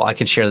right, cool. I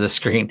can share the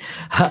screen.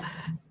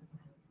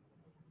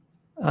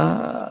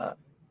 Can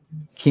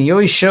you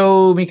always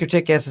show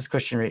MeekerTech ask this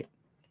question right?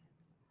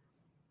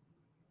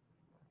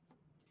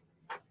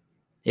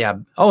 Yeah.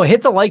 Oh,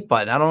 hit the like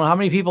button. I don't know how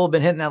many people have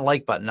been hitting that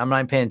like button. I'm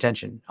not paying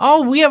attention.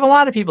 Oh, we have a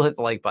lot of people hit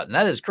the like button.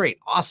 That is great.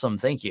 Awesome.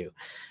 Thank you.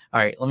 All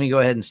right, let me go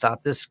ahead and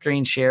stop this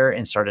screen share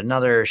and start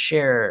another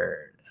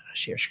share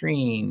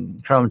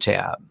screen, Chrome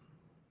tab.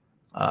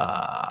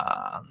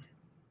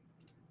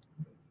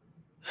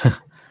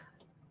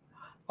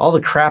 All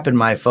the crap in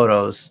my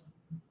photos.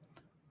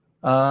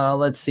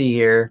 Let's see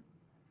here.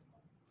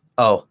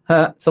 Oh,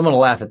 someone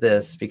will laugh at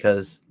this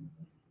because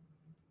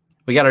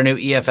we got our new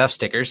EFF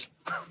stickers.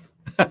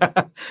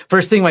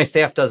 First thing my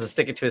staff does is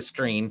stick it to a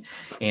screen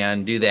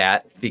and do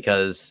that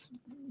because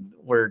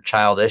we're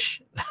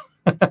childish.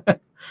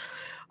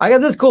 I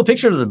got this cool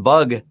picture of the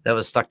bug that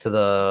was stuck to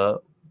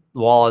the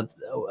wall,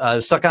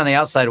 stuck on the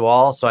outside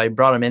wall. So I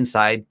brought him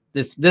inside.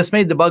 This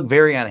made the bug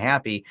very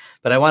unhappy,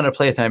 but I wanted to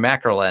play with my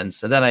macro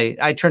lens. And then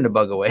I turned the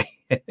bug away,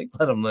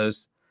 let him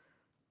loose.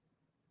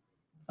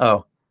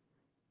 Oh,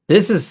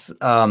 this is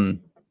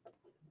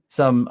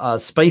some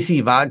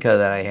spicy vodka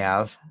that I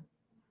have.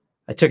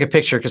 I took a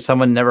picture because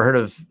someone never heard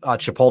of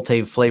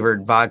chipotle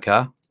flavored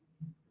vodka.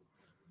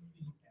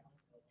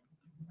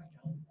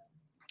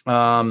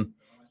 I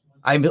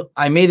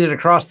made it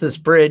across this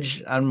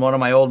bridge on one of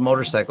my old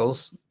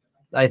motorcycles.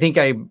 I think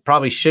I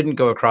probably shouldn't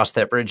go across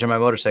that bridge on my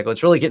motorcycle.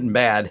 It's really getting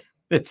bad.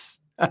 It's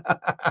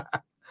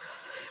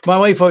my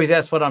wife always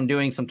asks what I'm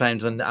doing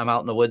sometimes when I'm out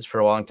in the woods for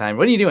a long time.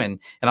 What are you doing?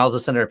 And I'll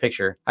just send her a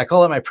picture. I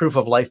call it my proof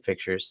of life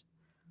pictures.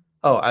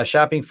 Oh, I was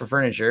shopping for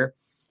furniture.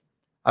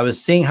 I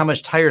was seeing how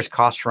much tires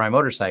cost for my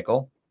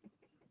motorcycle.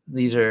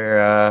 These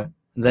are,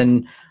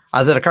 then I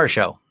was at a car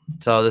show.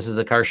 So this is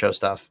the car show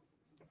stuff.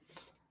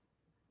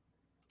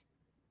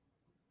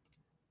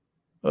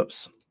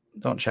 Whoops.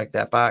 Don't check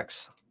that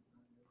box.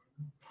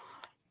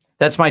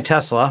 That's my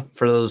Tesla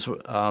for those.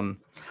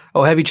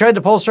 Oh, have you tried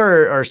the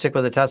Pulsar or stick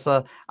with a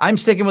Tesla? I'm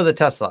sticking with a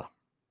Tesla.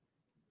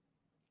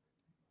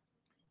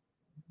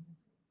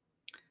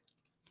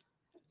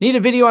 Need a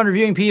video on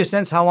reviewing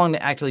pfSense, how long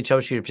to actually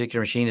troubleshoot a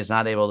particular machine is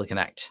not able to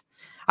connect.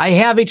 I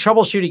have a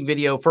troubleshooting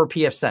video for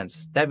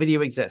pfSense. That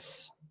video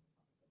exists.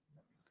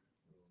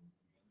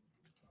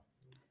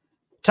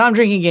 Tom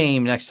drinking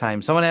game next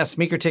time. Someone asks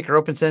Smeaker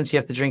or OpenSense, you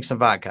have to drink some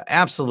vodka.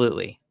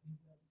 Absolutely.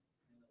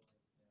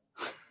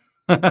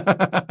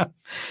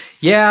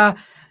 Yeah.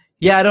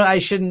 I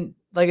shouldn't,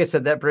 like I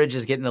said, that bridge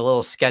is getting a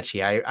little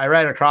sketchy. I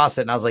ran across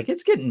it and I was like,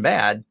 it's getting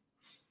bad.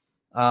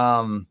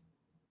 What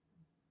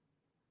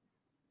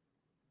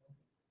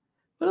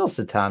else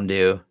did Tom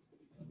do?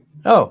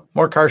 Oh,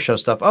 more car show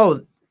stuff.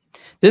 Oh,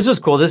 this was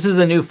cool. This is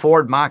the new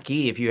Ford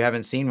Mach-E. If you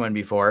haven't seen one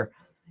before,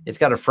 it's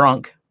got a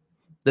frunk.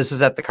 This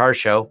is at the car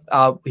show.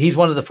 He's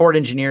one of the Ford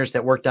engineers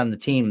that worked on the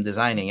team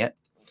designing it.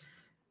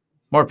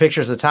 More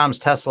pictures of Tom's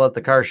Tesla at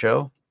the car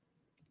show.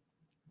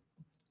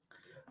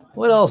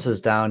 What else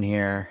is down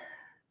here?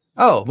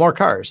 Oh, more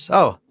cars.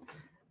 Oh,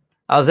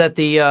 I was at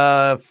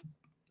the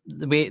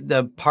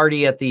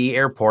party at the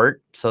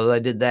airport, so I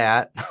did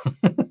that.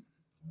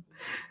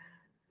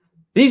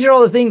 These are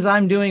all the things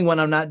I'm doing when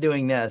I'm not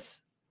doing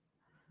this.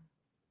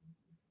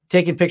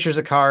 Taking pictures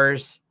of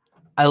cars.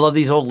 I love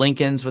these old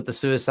Lincolns with the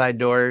suicide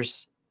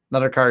doors.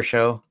 Another car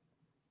show.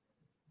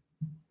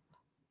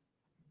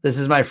 This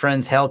is my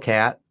friend's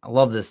Hellcat. I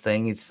love this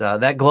thing. It's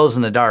that glows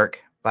in the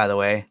dark, by the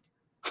way.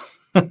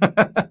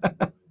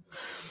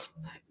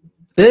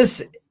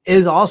 This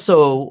is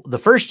also the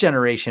first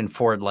generation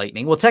Ford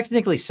Lightning. Well,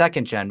 technically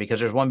second gen because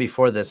there's one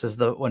before this. This is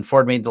the when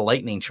Ford made the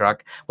Lightning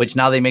truck, which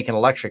now they make an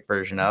electric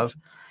version of.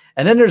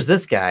 And then there's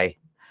this guy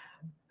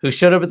who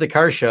showed up at the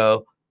car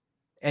show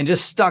and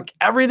just stuck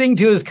everything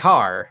to his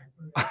car.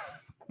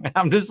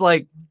 I'm just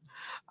like,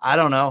 I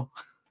don't know.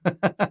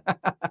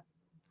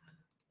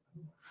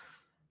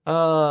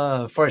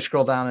 Before I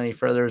scroll down any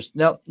further,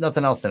 nope,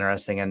 nothing else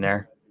interesting in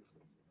there.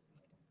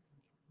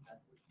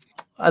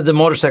 The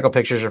motorcycle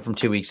pictures are from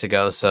 2 weeks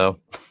ago, so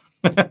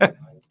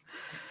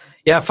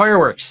yeah,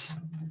 fireworks.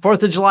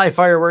 4th of July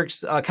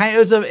fireworks.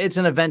 It's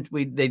an event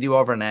they do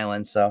over an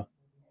island, so.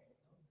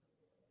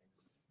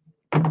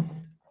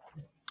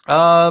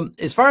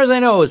 As far as I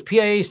know, is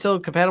PIA still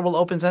compatible to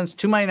OpenSense?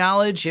 To my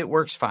knowledge, it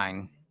works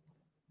fine.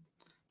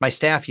 My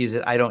staff use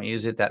it. I don't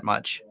use it that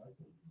much.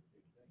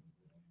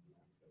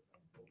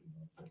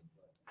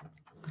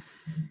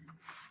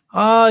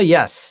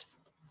 Yes.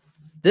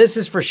 This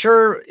is for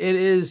sure. It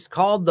is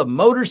called the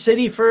Motor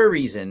City for a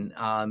reason.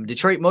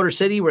 Detroit Motor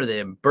City, where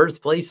the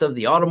birthplace of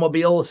the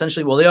automobile,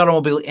 essentially, well, the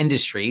automobile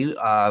industry.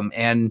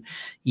 And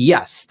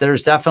yes,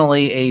 there's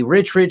definitely a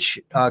rich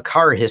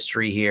car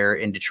history here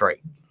in Detroit.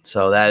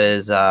 So that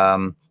is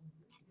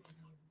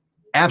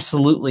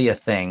absolutely a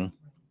thing.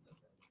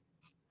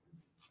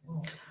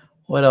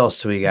 What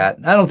else do we got?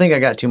 I don't think I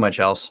got too much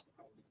else.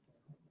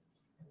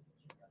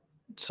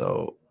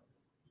 So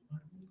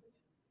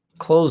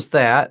close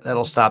that.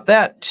 That'll stop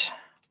that.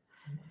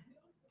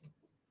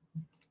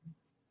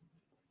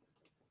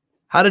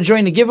 How to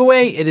join the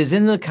giveaway? It is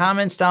in the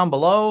comments down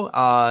below.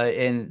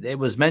 And it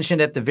was mentioned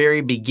at the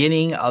very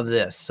beginning of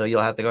this. So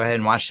you'll have to go ahead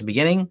and watch the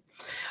beginning.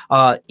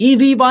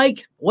 EV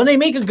bike, when they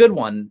make a good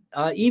one,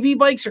 EV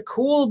bikes are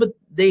cool, but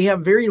they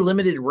have very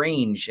limited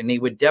range and they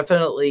would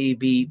definitely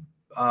be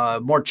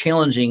more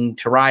challenging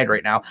to ride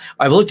right now.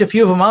 I've looked a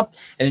few of them up,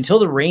 and until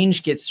the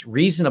range gets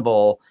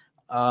reasonable,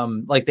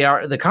 like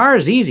the car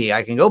is easy.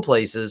 I can go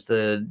places.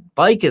 The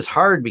bike is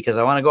hard because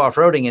I want to go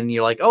off-roading. And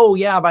you're like, oh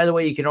yeah, by the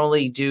way, you can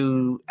only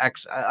do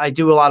X. I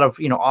do a lot of,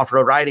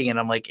 off-road riding. And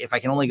I'm like, if I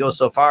can only go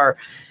so far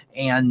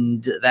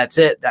and that's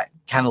it, that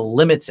kind of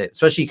limits it,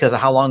 especially because of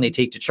how long they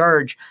take to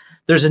charge.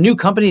 There's a new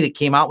company that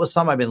came out with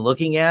some I've been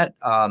looking at.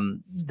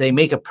 They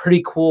make a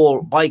pretty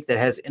cool bike that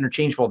has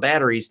interchangeable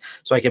batteries,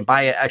 so I can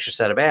buy an extra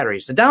set of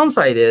batteries. The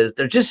downside is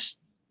they're just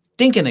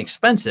stinking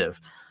expensive.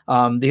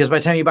 Because by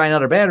the time you buy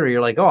another battery,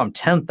 you're like, oh, I'm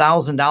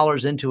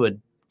 $10,000 into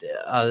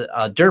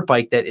a dirt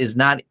bike that is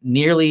not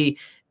nearly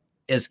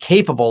as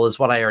capable as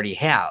what I already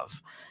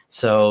have.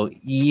 So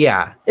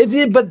yeah,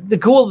 but the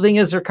cool thing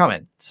is they're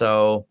coming.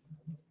 So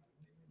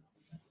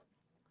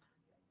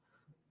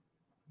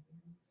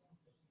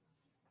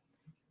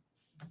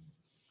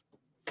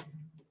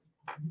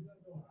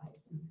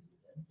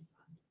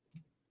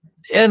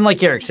and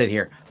like Eric said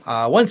here,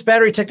 once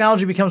battery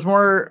technology becomes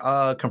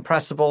more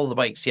compressible, the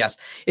bikes, yes,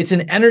 it's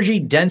an energy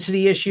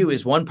density issue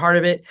is one part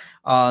of it.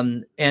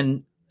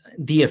 And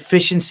the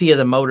efficiency of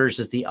the motors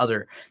is the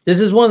other. This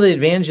is one of the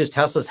advantages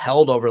Tesla's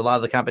held over a lot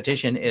of the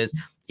competition is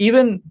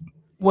even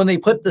when they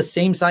put the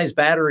same size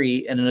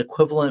battery in an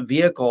equivalent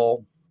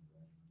vehicle,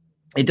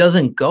 it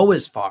doesn't go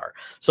as far.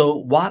 So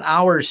watt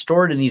hours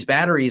stored in these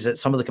batteries at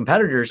some of the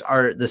competitors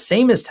are the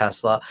same as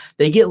Tesla.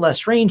 They get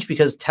less range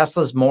because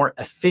Tesla's more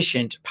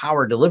efficient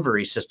power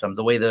delivery system,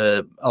 the way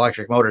the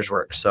electric motors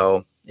work.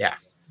 So yeah.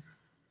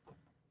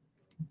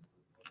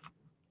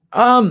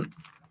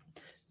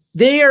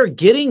 They are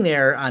getting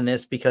there on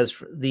this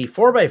because the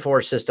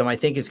 4x4 system, I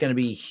think, is going to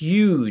be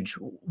huge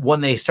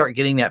when they start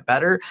getting that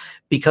better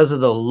because of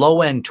the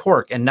low end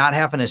torque and not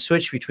having to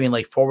switch between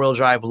like 4-wheel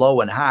drive,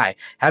 low and high.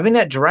 Having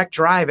that direct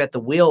drive at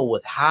the wheel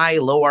with high,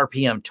 low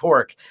RPM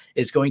torque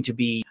is going to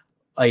be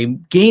a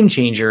game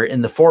changer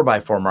in the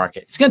 4x4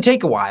 market. It's going to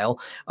take a while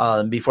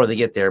before they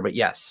get there, but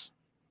yes.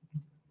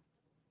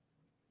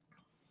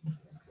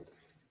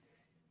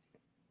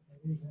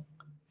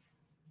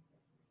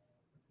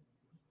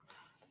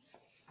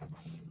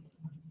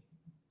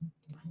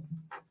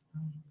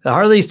 The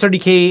Harley's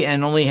 30K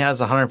and only has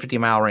a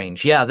 150-mile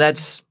range. Yeah,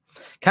 that's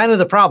kind of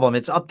the problem.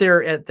 It's up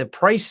there at the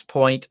price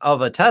point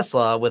of a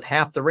Tesla with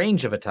half the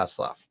range of a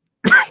Tesla.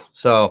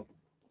 So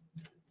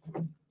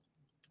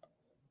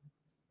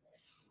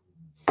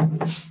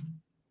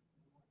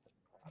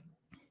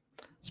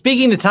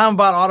speaking to Tom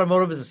about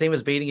automotive is the same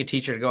as baiting a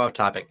teacher to go off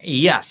topic.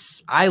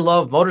 Yes, I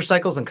love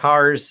motorcycles and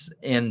cars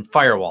and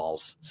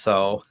firewalls.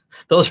 So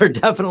those are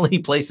definitely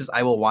places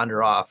I will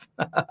wander off.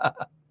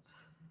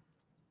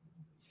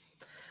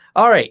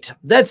 All right,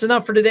 that's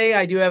enough for today.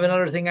 I do have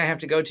another thing I have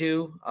to go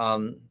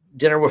to,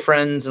 dinner with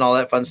friends and all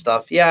that fun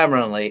stuff. Yeah, I'm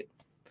running late.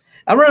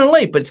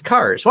 But it's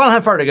cars. Well, I don't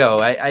have far to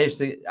go. I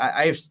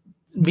have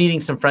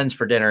meeting some friends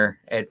for dinner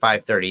at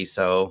 5:30.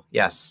 So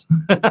yes.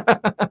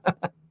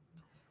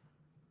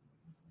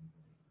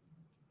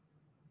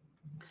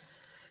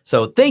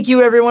 So thank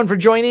you everyone for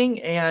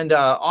joining, and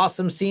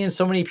awesome seeing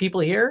so many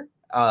people here.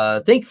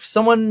 Thank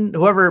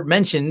whoever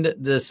mentioned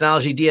the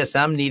Synology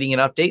DSM needing an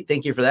update.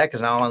 Thank you for that,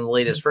 because now I'm on the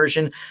latest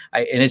version.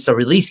 And it's a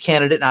release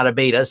candidate, not a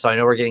beta, so I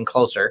know we're getting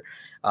closer.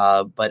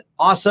 But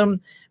awesome.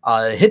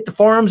 Hit the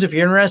forums if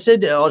you're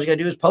interested. All you got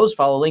to do is post,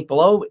 follow the link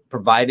below,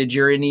 provided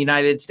you're in the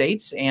United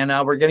States. And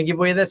we're going to give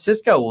away that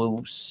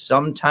Cisco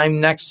sometime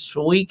next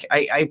week.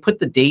 I put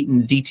the date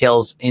and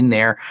details in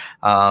there.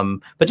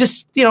 But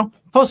just,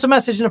 post a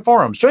message in the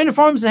forums. Join the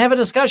forums and have a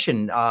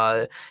discussion.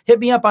 Hit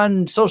me up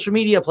on social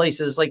media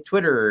places like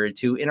Twitter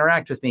to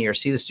interact with me or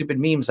see the stupid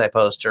memes I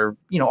post or,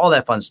 all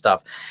that fun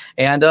stuff.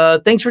 And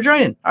thanks for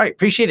joining. All right.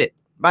 Appreciate it.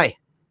 Bye.